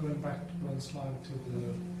don't mind going back one slide to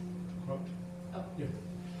the quote. Oh. Yeah.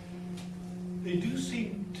 They do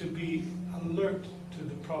seem to be alert to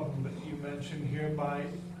the problem that you mentioned here by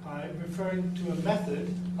referring to a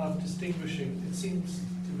method of distinguishing, it seems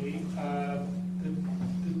to me,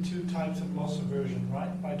 the two types of loss aversion,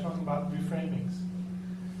 right? By talking about reframings.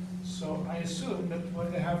 So I assume that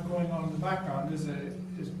what they have going on in the background is a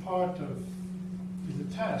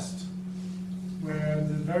test where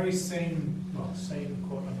the very same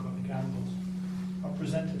quote unquote gambles are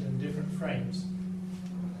presented in different frames.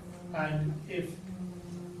 And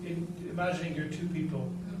imagining your two people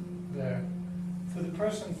there, for the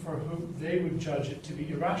person for whom they would judge it to be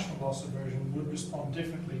irrational loss aversion would respond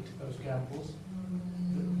differently to those gambles,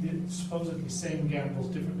 the supposedly same gambles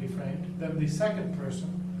differently framed, than the second person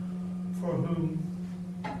for whom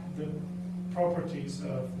the properties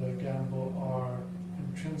of the gamble are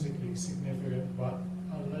intrinsically significant, but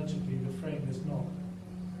allegedly the frame is not.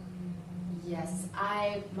 Yes,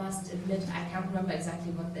 I must admit I can't remember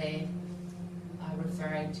exactly what they are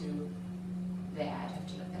referring to there. I'd have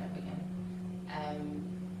to look that up again.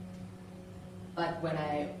 But when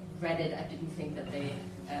I read it, I didn't think that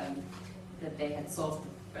they had solved,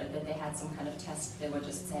 that they had some kind of test. They were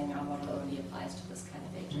just saying our model only applies to this kind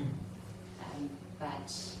of agent.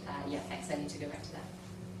 Yeah, thanks. I need to go back to that.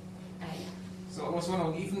 Yeah. So I was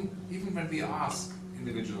wondering, even when we ask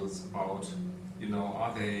individuals about,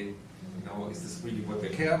 are they, is this really what they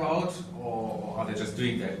care about, or are they just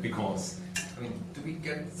doing that because? I mean, do we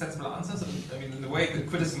get sensible answers? I mean, in a way, the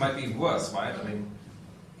criticism might be even worse, right? I mean,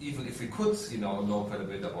 even if we could, know quite a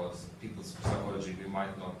bit about people's psychology, we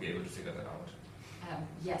might not be able to figure that out.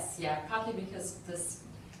 Yes, yeah, partly because this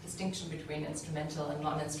distinction between instrumental and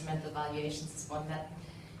non-instrumental valuations is one that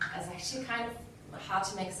is actually kind of hard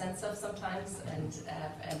to make sense of sometimes,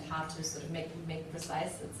 and hard to sort of make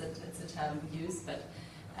precise. It's a term we use, but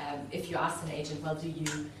if you ask an agent, well, do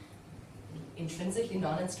you intrinsically,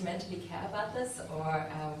 non-instrumentally care about this, or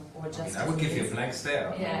just? I would give you a blank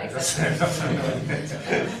stare. Yeah, exactly.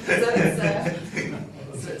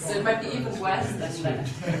 So it might be even worse than that.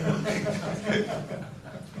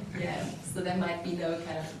 Yeah, so there might be no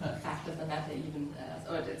kind of fact of the matter even,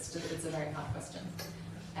 or it's a very hard question.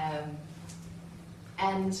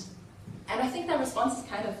 And I think that response is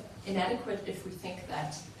kind of inadequate if we think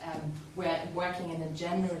that we're working in a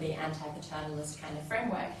generally anti-paternalist kind of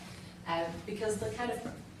framework, because the kind of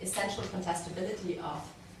essential contestability of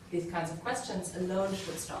these kinds of questions alone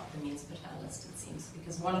should stop the means paternalist, it seems,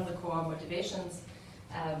 because one of the core motivations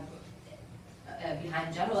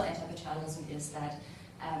behind general anti-paternalism is that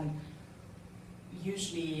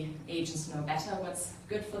usually agents know better what's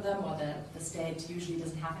good for them, or the state usually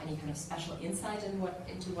doesn't have any kind of special insight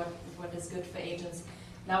into what is good for agents.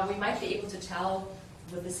 Now, we might be able to tell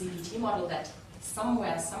with the CPT model that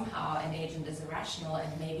somewhere, somehow, an agent is irrational,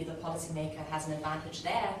 and maybe the policymaker has an advantage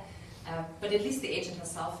there, but at least the agent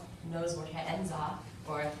herself knows what her ends are,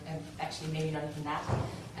 or actually maybe not even that.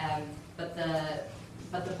 But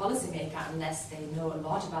the policymaker, unless they know a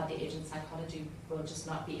lot about the agent's psychology, will just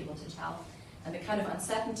not be able to tell. And the kind of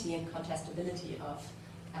uncertainty and contestability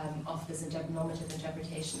of this normative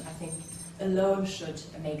interpretation, I think, alone should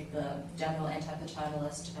make the general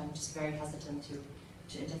anti-paternalist just very hesitant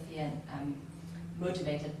to interfere, and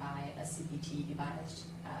motivated by a CPT debiased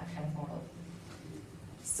kind of model.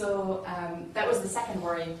 So that was the second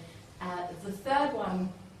worry. The third one,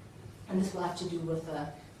 and this will have to do with the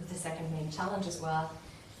the second main challenge as well,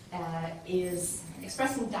 is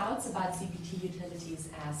expressing doubts about CPT utilities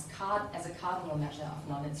as a cardinal measure of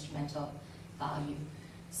non-instrumental value.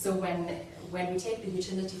 So when we take the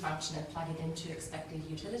utility function and plug it into expected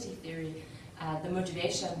utility theory, the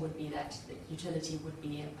motivation would be that the utility would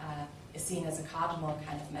be seen as a cardinal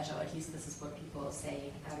kind of measure, or at least this is what people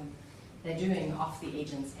say they're doing off the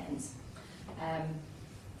agent's ends.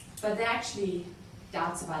 But there are actually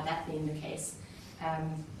doubts about that being the case.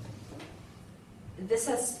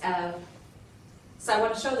 So I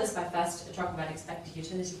want to show this by first talking about expected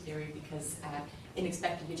utility theory, because in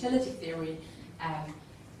expected utility theory,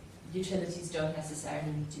 utilities don't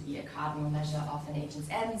necessarily need to be a cardinal measure of an agent's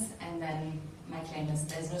ends, and then my claim is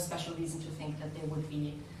there's no special reason to think that they would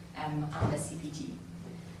be under CPT.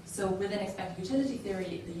 So within expected utility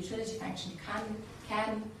theory, the utility function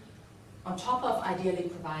can, on top of ideally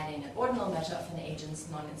providing an ordinal measure of an agent's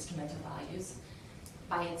non-instrumental values,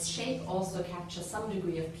 by its shape also capture some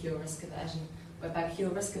degree of pure risk aversion, where by pure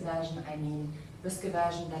risk aversion I mean risk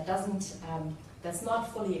aversion that that's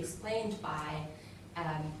not fully explained by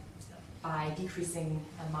decreasing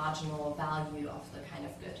a marginal value of the kind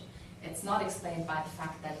of good. It's not explained by the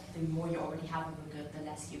fact that the more you already have of a good, the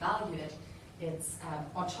less you value it. It's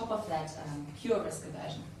on top of that pure risk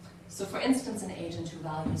aversion. So for instance, an agent who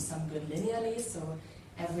values some good linearly, so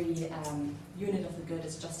every unit of the good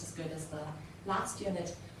is just as good as the last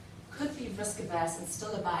unit, could be risk averse and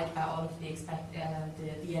still abide by all of the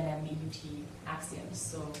VNM EUT axioms.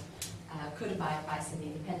 So could abide by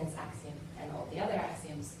semi-independence axiom and all the other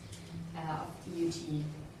axioms of EUT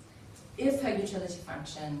if her utility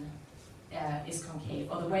function is concave,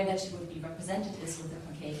 or the way that she would be represented is with a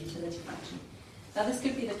concave utility function. Now this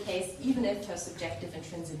could be the case even if her subjective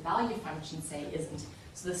intrinsic value function, say, isn't.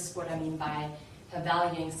 So this is what I mean by her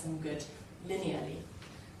valuing some good linearly.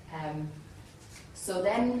 So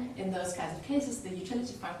then, in those kinds of cases, the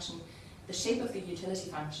utility function, the shape of the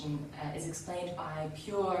utility function is explained by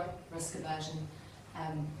pure risk aversion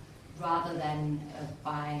rather than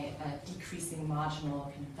by decreasing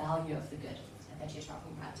marginal kind of value of the good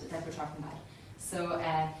that we're talking about. So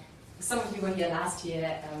some of you were here last year.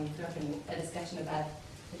 There have been a discussion about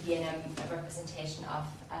the VNM representation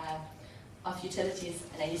of utilities,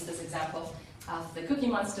 and I used this example of the Cookie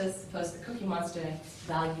Monster. Suppose the Cookie Monster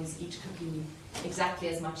values each cookie exactly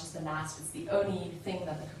as much as the last. It's the only thing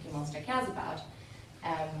that the Cookie Monster cares about.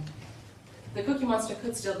 The Cookie Monster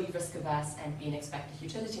could still be risk averse and be an expected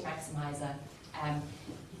utility maximizer. You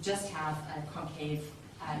just have a concave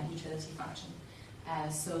utility function.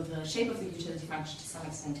 So the shape of the utility function to some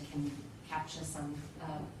extent can capture some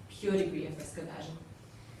pure degree of risk aversion.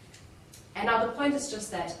 And now the point is just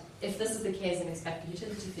that if this is the case in expected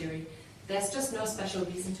utility theory, there's just no special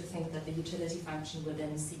reason to think that the utility function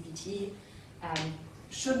within CPT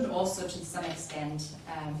shouldn't also to some extent,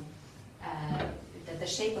 that the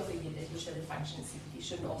shape of the utility function in CPT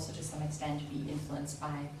shouldn't also to some extent be influenced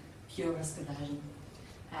by pure risk aversion.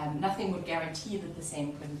 Nothing would guarantee that the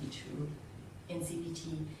same couldn't be true in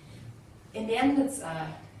CPT. In the end, it's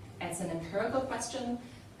an empirical question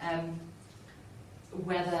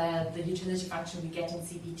whether the utility function we get in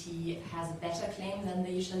CPT has a better claim than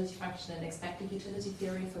the utility function in expected utility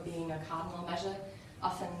theory for being a cardinal measure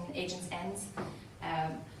of an agent's ends.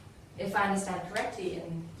 If I understand correctly,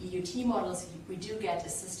 in EUT models, we do get a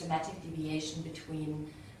systematic deviation between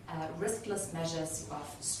riskless measures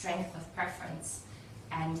of strength of preference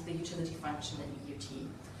and the utility function in EUT,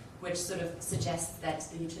 which sort of suggests that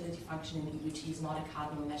the utility function in EUT is not a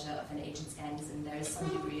cardinal measure of an agent's ends, and there is some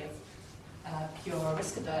degree of pure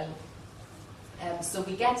risk aversion. So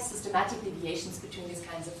we get systematic deviations between these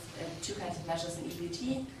kinds of two kinds of measures in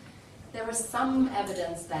EUT. There is some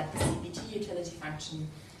evidence that the CPT utility function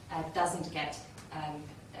doesn't get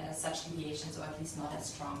such deviations, or at least not as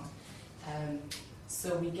strong.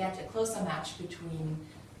 So we get a closer match between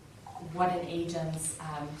what an agent's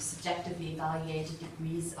subjectively evaluated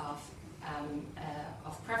degrees of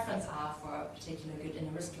preference are for a particular good in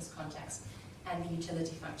a riskless context, and the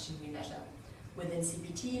utility function we measure within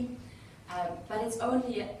CPT. But it's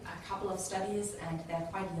only a couple of studies, and they're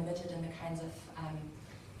quite limited in the kinds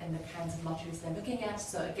of lotteries they're looking at.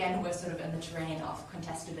 So again, we're sort of in the terrain of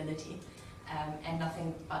contestability, and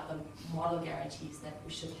nothing but the model guarantees that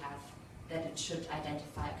we should have, that it should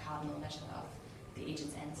identify a cardinal measure of the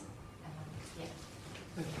agent's ends.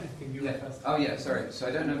 I think you were first. Oh yeah, sorry. So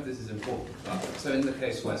I don't know if this is important, but so in the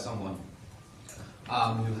case where someone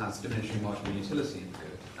who has diminishing marginal utility in the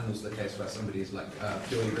good, and also the case where somebody is like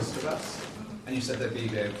purely risk averse, and you said they'd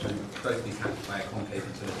be able to both be captured by a concave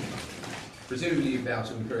utility function. presumably you'd be able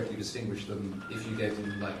to empirically distinguish them if you gave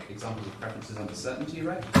them like examples of preferences under certainty,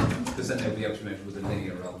 right? Because then they'll be able to measure with a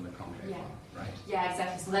linear rather than a concave Yeah. one, right? Yeah,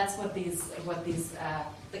 exactly. So that's what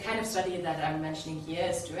the kind of study that I'm mentioning here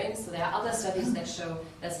is doing. So there are other studies that show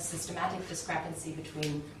there's a systematic discrepancy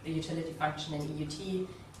between the utility function in EUT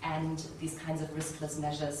and these kinds of riskless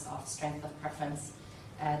measures of strength of preference.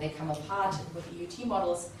 They come apart with EUT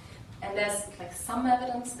models, and there's like some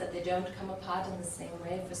evidence that they don't come apart in the same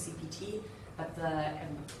way for CPT, but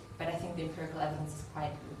I think the empirical evidence is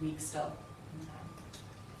quite weak still.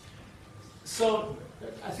 So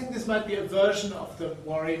I think this might be a version of the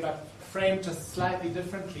worry, but framed just slightly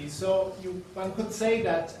differently. So one could say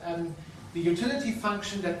that the utility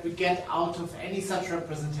function that we get out of any such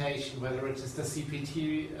representation, whether it is the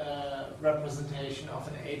CPT representation of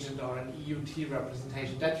an agent or an EUT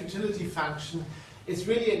representation, that utility function is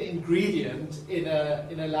really an ingredient in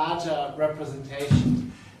a larger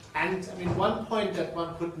representation. And I mean, one point that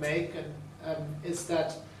one could make is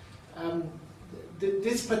that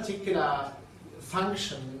this particular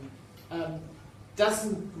function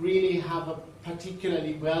doesn't really have a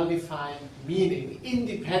particularly well-defined meaning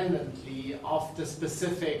independently of the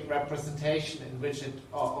specific representation in which it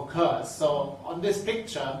occurs. So on this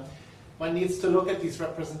picture, one needs to look at these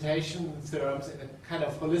representation theorems in a kind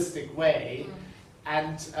of holistic way.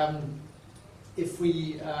 And if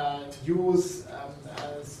we use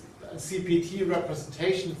a CPT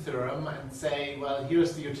representation theorem and say, well,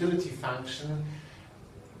 here's the utility function,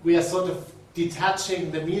 we are sort of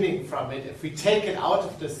detaching the meaning from it. If we take it out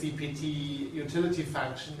of the CPT utility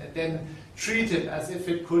function and then treat it as if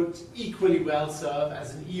it could equally well serve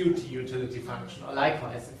as an EUT utility function, or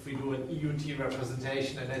likewise, if we do an EUT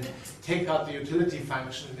representation and then take out the utility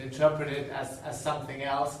function and interpret it as something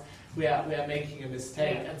else, we are making a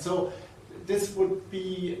mistake. And so this would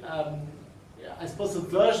be, I suppose, a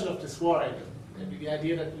version of this worry. Maybe the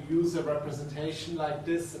idea that you use a representation like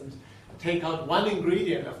this and take out one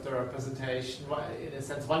ingredient of the representation, in a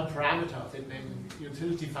sense, one parameter of it, named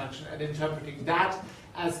utility function, and interpreting that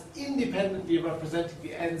as independently representing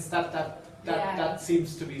the ends, that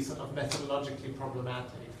seems to be sort of methodologically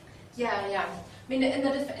problematic. Yeah. I mean,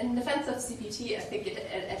 in defense of CPT, I think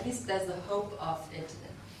at least there's the hope of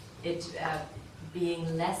it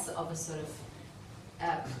being less of a sort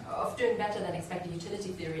of doing better than expected utility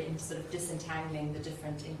theory in sort of disentangling the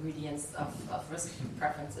different ingredients of risk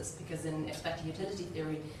preferences, because in expected utility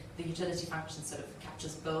theory, the utility function sort of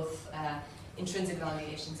captures both intrinsic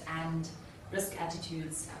valuations and risk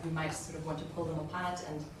attitudes. We might sort of want to pull them apart,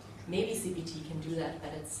 and maybe CPT can do that,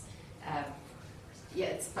 but it's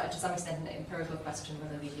to some extent an empirical question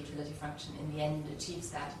whether the utility function in the end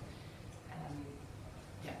achieves that.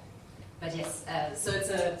 But yes, so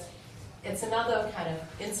it's another kind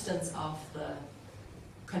of instance of the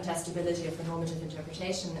contestability of the normative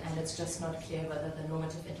interpretation, and it's just not clear whether the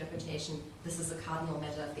normative interpretation, this is a cardinal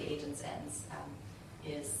measure of the agent's ends,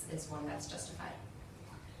 is one that's justified.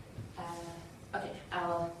 Okay,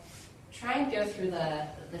 I'll try and go through the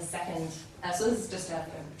second. So this is just a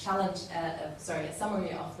challenge, a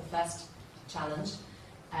summary of the first challenge,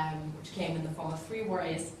 which came in the form of 3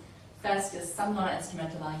 worries. First is some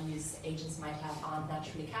non-instrumental values agents might have aren't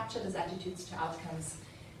naturally captured as attitudes to outcomes.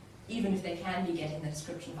 Even if they can be, getting the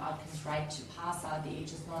description of outcomes right to parse out the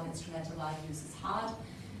agent's non-instrumental values is hard,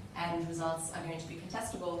 and results are going to be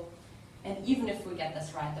contestable. And even if we get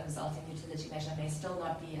this right, the resulting utility measure may still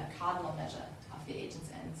not be a cardinal measure of the agent's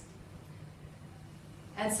ends.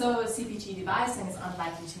 And so CPT debiasing is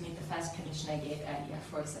unlikely to meet the first condition I gave earlier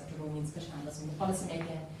for acceptable means paternalism. The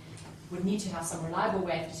policymaker would need to have some reliable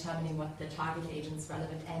way of determining what the target agent's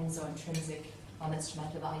relevant ends or intrinsic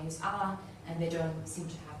non-instrumental values are, and they don't seem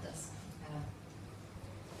to have this.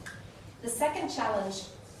 The second challenge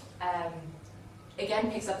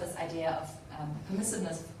again picks up this idea of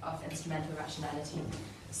permissiveness of instrumental rationality.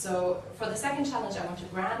 So for the second challenge, I want to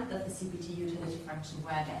grant that the CPT utility function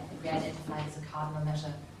were identified as a cardinal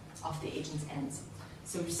measure of the agent's ends.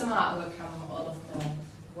 So we've somehow overcome all of the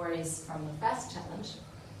worries from the first challenge.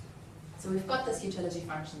 So we've got this utility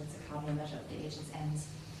function that's a cardinal measure of the agent's ends.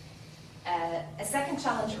 A second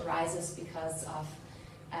challenge arises because of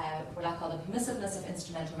what I call the permissiveness of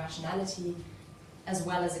instrumental rationality, as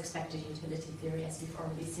well as expected utility theory, as we've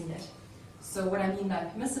already seen it. So what I mean by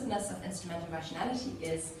permissiveness of instrumental rationality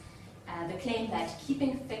is the claim that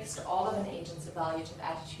keeping fixed all of an agent's evaluative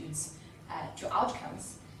attitudes to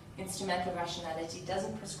outcomes, instrumental rationality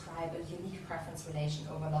doesn't prescribe a unique preference relation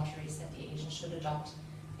over lotteries that the agent should adopt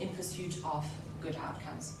in pursuit of good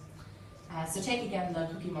outcomes. So take again the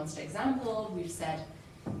Cookie Monster example. We've said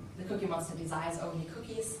the Cookie Monster desires only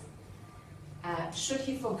cookies. should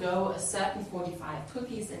he forego a certain 45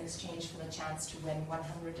 cookies in exchange for the chance to win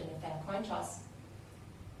 100 in a fair coin toss?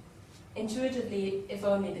 Intuitively, if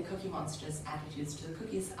only the cookie monster's attitudes to the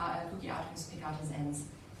cookie items pick out his ends,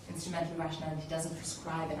 instrumental rationality doesn't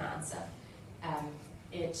prescribe an answer.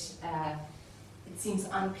 It seems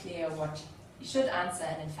unclear what he should answer,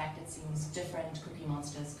 and in fact it seems different cookie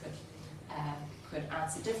monsters could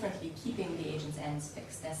answer differently, keeping the agent's ends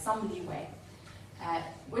fixed. There's some leeway,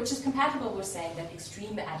 which is compatible with saying that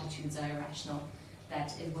extreme attitudes are irrational,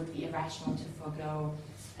 that it would be irrational to forego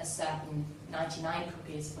a certain 99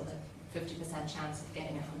 cookies for the 50% chance of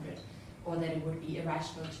getting 100, or that it would be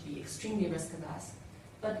irrational to be extremely risk averse.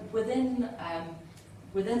 But within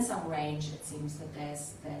some range, it seems that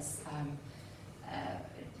there's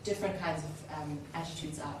different kinds of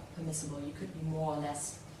attitudes are permissible. You could be more or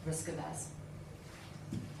less risk averse.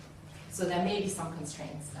 So there may be some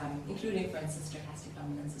constraints, including, for instance, stochastic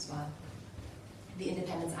dominance as well. The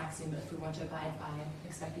independence axiom, if we want to abide by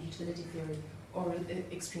expected utility theory, or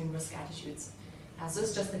extreme risk attitudes. So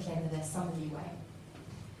it's just the claim that there's some leeway.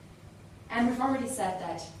 And we've already said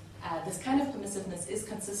that this kind of permissiveness is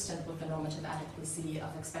consistent with the normative adequacy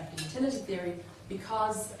of expected utility theory,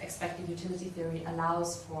 because expected utility theory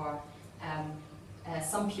allows for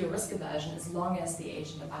some pure risk aversion as long as the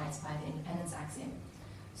agent abides by the independence axiom.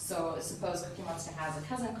 So suppose Cookie Monster has a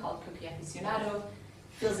cousin called Cookie Aficionado,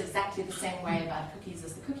 feels exactly the same way about cookies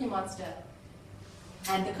as the Cookie Monster,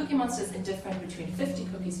 and the Cookie Monster is indifferent between 50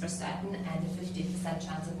 cookies for certain and a 50%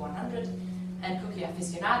 chance of 100, and Cookie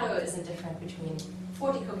Aficionado is indifferent between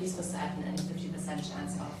 40 cookies for certain and a 50%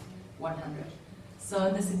 chance of 100. So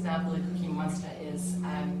in this example, the Cookie Monster is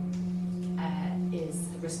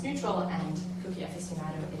risk neutral and Cookie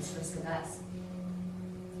Aficionado is risk averse.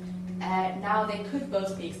 Now they could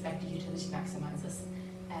both be expected utility maximizers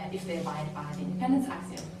if they abide by the independence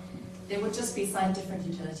axiom. They would just be assigned different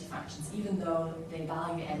utility functions, even though they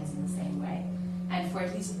value ends in the same way. And for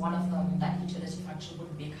at least one of them, that utility function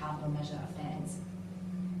wouldn't be a cardinal measure of their ends.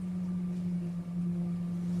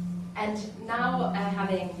 And now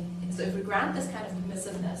so if we grant this kind of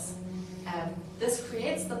permissiveness, this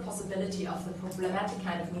creates the possibility of the problematic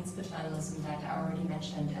kind of means paternalism that I already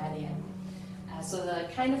mentioned earlier. So the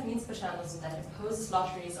kind of means paternalism that imposes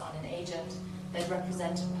lotteries on an agent that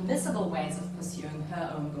represent permissible ways of pursuing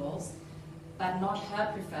her own goals, but not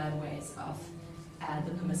her preferred ways of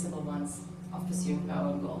the permissible ones of pursuing her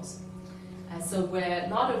own goals. So we're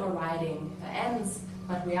not overriding her ends,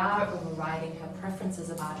 but we are overriding her preferences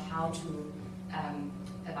about how to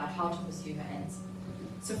pursue her ends.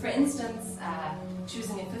 So for instance,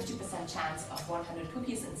 choosing a 50% chance of 100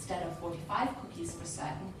 cookies instead of 45 cookies for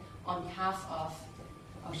certain on behalf of,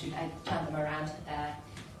 oh shoot, I turned them around.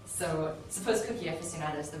 So suppose Cookie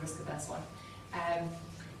Aficionado is the risk-averse one.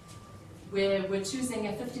 We're choosing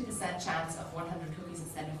a 50% chance of 100 cookies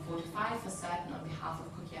instead of 45 for certain on behalf of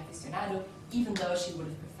Cookie Aficionado, even though she would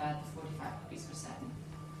have preferred the 45 cookies for certain.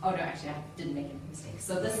 Oh no, actually I didn't make any mistakes.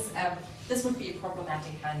 So this would be a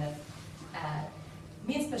problematic kind of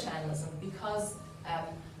means paternalism, because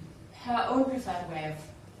her own preferred way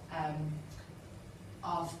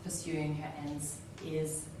of pursuing her ends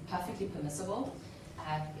is perfectly permissible.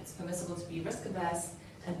 It's permissible to be risk-averse,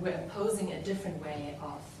 and we're imposing a different way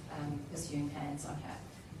of pursuing her ends on her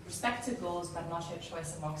respective goals, but not her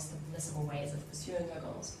choice amongst the permissible ways of pursuing her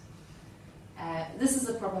goals. This is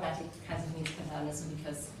a problematic kind of means paternalism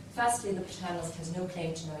because, firstly, the paternalist has no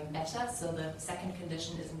claim to knowing better, so the second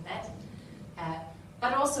condition isn't met.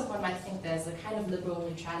 But also, one might think there's a kind of liberal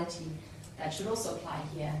neutrality that should also apply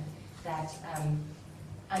here, that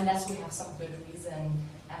unless we have some good reason,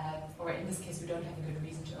 or in this case we don't have a good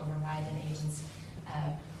reason to override an agent's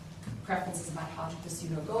preferences about how to pursue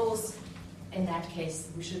her goals, in that case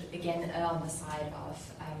we should again err on the side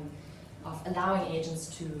of allowing agents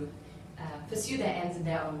to pursue their ends in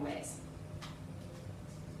their own ways.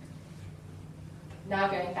 Now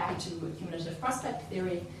going back to cumulative prospect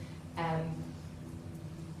theory,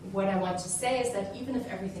 what I want to say is that even if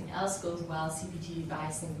everything else goes well, CPT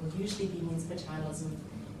debiasing will usually be means paternalism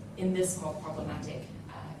in this more problematic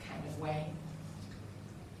kind of way.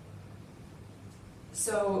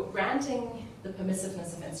 So granting the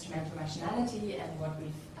permissiveness of instrumental rationality and what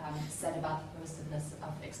we've said about the permissiveness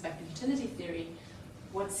of expected utility theory,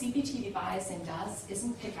 what CPT debiasing does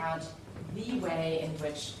isn't pick out the way in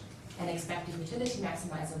which an expected utility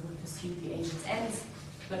maximizer would pursue the agent's ends,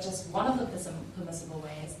 but just one of the permissible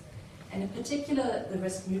ways, and in particular the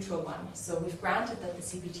risk-neutral one. So we've granted that the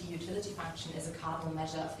CPT utility function is a cardinal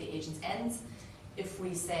measure of the agent's ends. If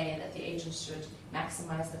we say that the agent should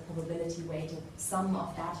maximize the probability weighted sum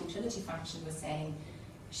of that utility function, we're saying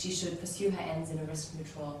she should pursue her ends in a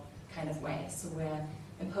risk-neutral kind of way. So we're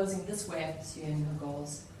imposing this way of pursuing her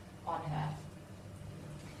goals on her.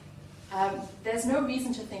 There's no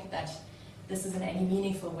reason to think that this is in any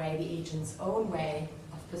meaningful way the agent's own way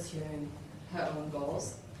of pursuing her own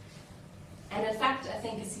goals. And in fact, I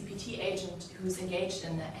think a CPT agent who's engaged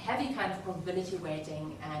in a heavy kind of probability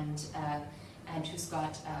weighting and who's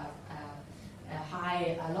got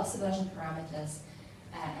high loss aversion parameters,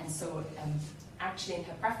 and so actually in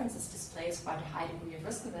her preferences displays quite a high degree of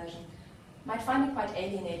risk aversion, might find it quite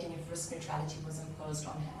alienating if risk neutrality was imposed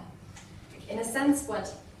on her. In a sense,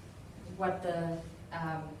 what the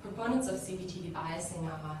proponents of CPT debiasing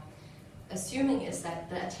are assuming is that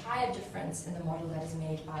the entire difference in the model that is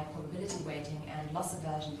made by probability weighting and loss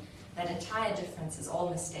aversion, that entire difference is all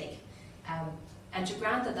mistake. And to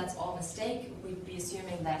grant that that's all mistake, we'd be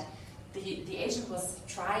assuming that the agent was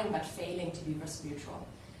trying but failing to be risk neutral.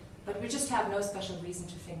 But we just have no special reason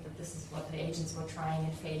to think that this is what the agents were trying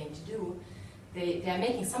and failing to do. They are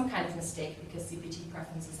making some kind of mistake because CPT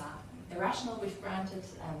preferences are irrational, we've granted.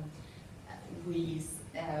 We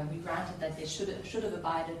granted that they should have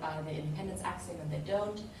abided by the independence axiom, and they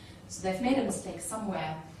don't. So they've made a mistake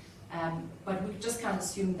somewhere, but we just can't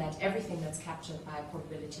assume that everything that's captured by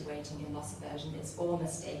probability weighting and loss aversion is all a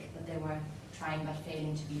mistake, that they were trying but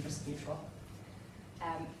failing to be risk neutral.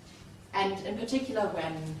 And in particular,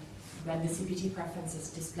 when the CPT preferences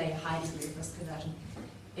display a high degree of risk aversion,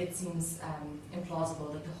 it seems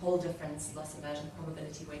implausible that the whole difference loss aversion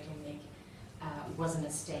probability weighting make was a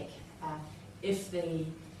mistake. If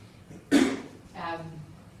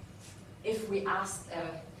we asked,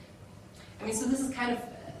 I mean, so this is kind of,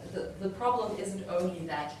 the problem isn't only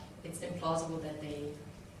that it's implausible that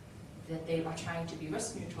they are trying to be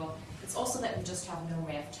risk neutral, it's also that we just have no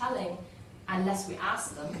way of telling unless we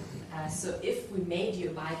ask them. So if we made you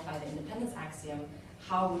abide by the independence axiom,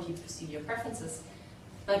 how would you pursue your preferences?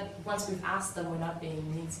 But once we've asked them, we're not being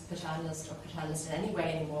means paternalist or paternalist in any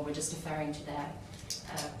way anymore, we're just deferring to their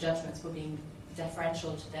judgments, we're being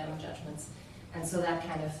deferential to their own judgments. And so that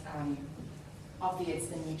kind of obviates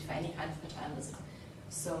the need for any kind of paternalism.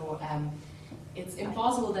 So it's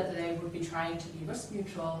implausible that they would be trying to be risk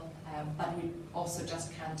neutral, but we also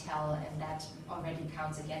just can't tell, and that already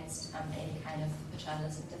counts against any kind of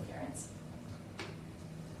paternalist interference.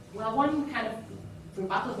 Well, one kind of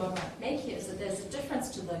rebuttal one might make here is that there's a difference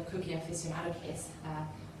to the cookie aficionado case,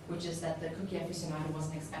 which is that the cookie aficionado was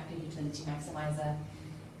an expected utility maximizer,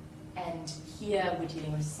 and here we're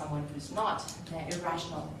dealing with someone who's not. They're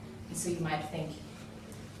irrational. And so you might think,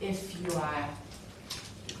 if you are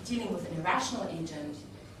dealing with an irrational agent,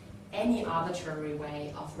 any arbitrary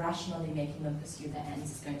way of rationally making them pursue their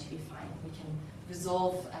ends is going to be fine. We can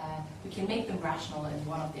resolve, we can make them rational in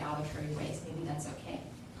one of the arbitrary ways. Maybe that's okay.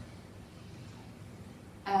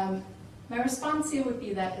 My response here would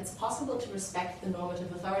be that it's possible to respect the normative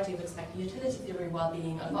authority of expected utility theory while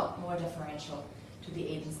being a lot more deferential to the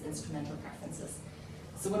agent's instrumental preferences.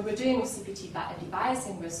 So what we're doing with CPT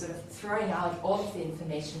debiasing, we're sort of throwing out all of the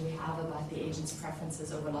information we have about the agent's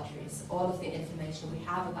preferences over lotteries, all of the information we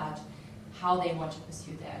have about how they want to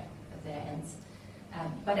pursue their ends.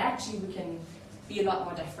 But actually we can be a lot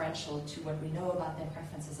more deferential to what we know about their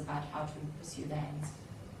preferences about how to pursue their ends.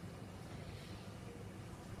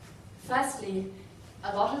 Firstly,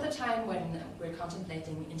 a lot of the time when we're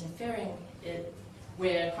contemplating interfering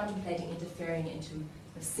into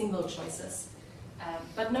single choices.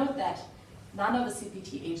 But note that none of the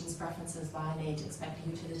CPT agent's preferences violate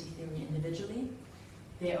expected utility theory individually.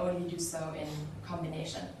 They only do so in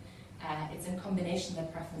combination. It's in combination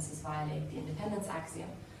that preferences violate the independence axiom.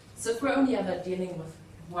 So if we're only ever dealing with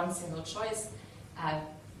one single choice,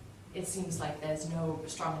 it seems like there's no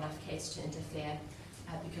strong enough case to interfere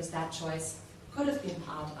because that choice could have been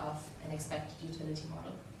part of an expected utility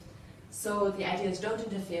model. So the idea is don't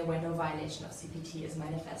interfere where no violation of CPT is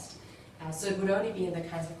manifest. So it would only be in the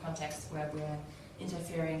kinds of contexts where we're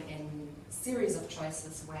interfering in series of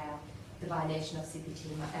choices where the violation of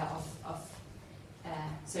CPT,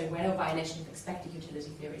 where no violation of expected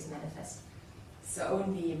utility theory is manifest. So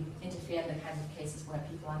only interfere in the kinds of cases where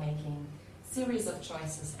people are making series of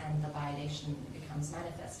choices and the violation becomes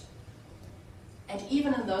manifest. And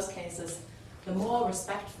even in those cases, the more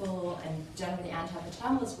respectful and generally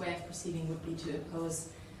anti-paternalist way of proceeding would be to impose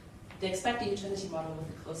the expected utility model with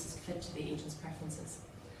the closest fit to the agent's preferences.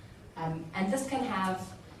 And this can have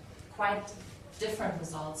quite different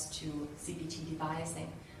results to CPT debiasing.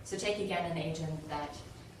 So take again an agent that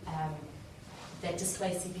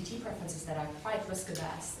displays CPT preferences that are quite risk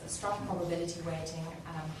averse, a strong probability weighting,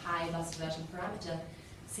 high loss aversion parameter.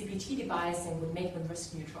 CPT debiasing would make them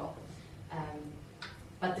risk neutral.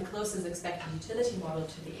 but the closest expected utility model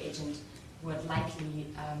to the agent would likely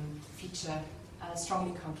feature a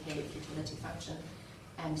strongly concave utility function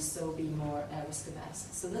and so be more risk averse.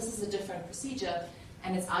 So this is a different procedure,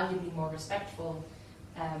 and it's arguably more respectful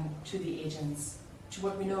to the agents, to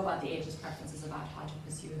what we know about the agent's preferences about how to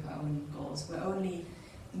pursue her own goals. We're only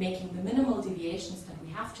making the minimal deviations that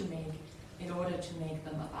we have to make in order to make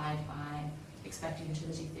them abide by expected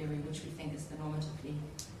utility theory, which we think is the normatively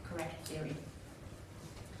correct theory.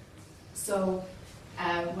 So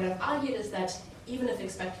what I've argued is that even if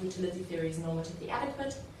expected utility theory is normatively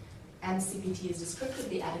adequate and CPT is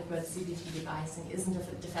descriptively adequate, CPT debiasing isn't a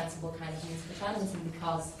defensible kind of means paternalism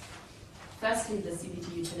because, firstly, the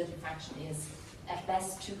CPT utility function is at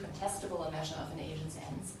best too contestable a measure of an agent's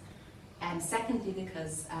ends, and secondly,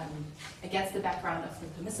 because against the background of the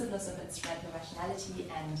permissiveness of its radical rationality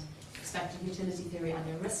and expected utility theory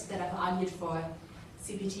under risk that I've argued for,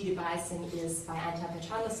 CPT debiasing is by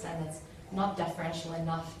anti-paternalist standards not deferential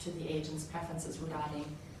enough to the agent's preferences regarding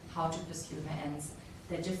how to pursue their ends.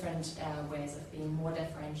 There are different ways of being more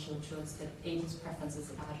deferential towards the agent's preferences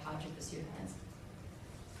about how to pursue their ends.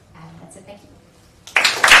 And that's it, thank you.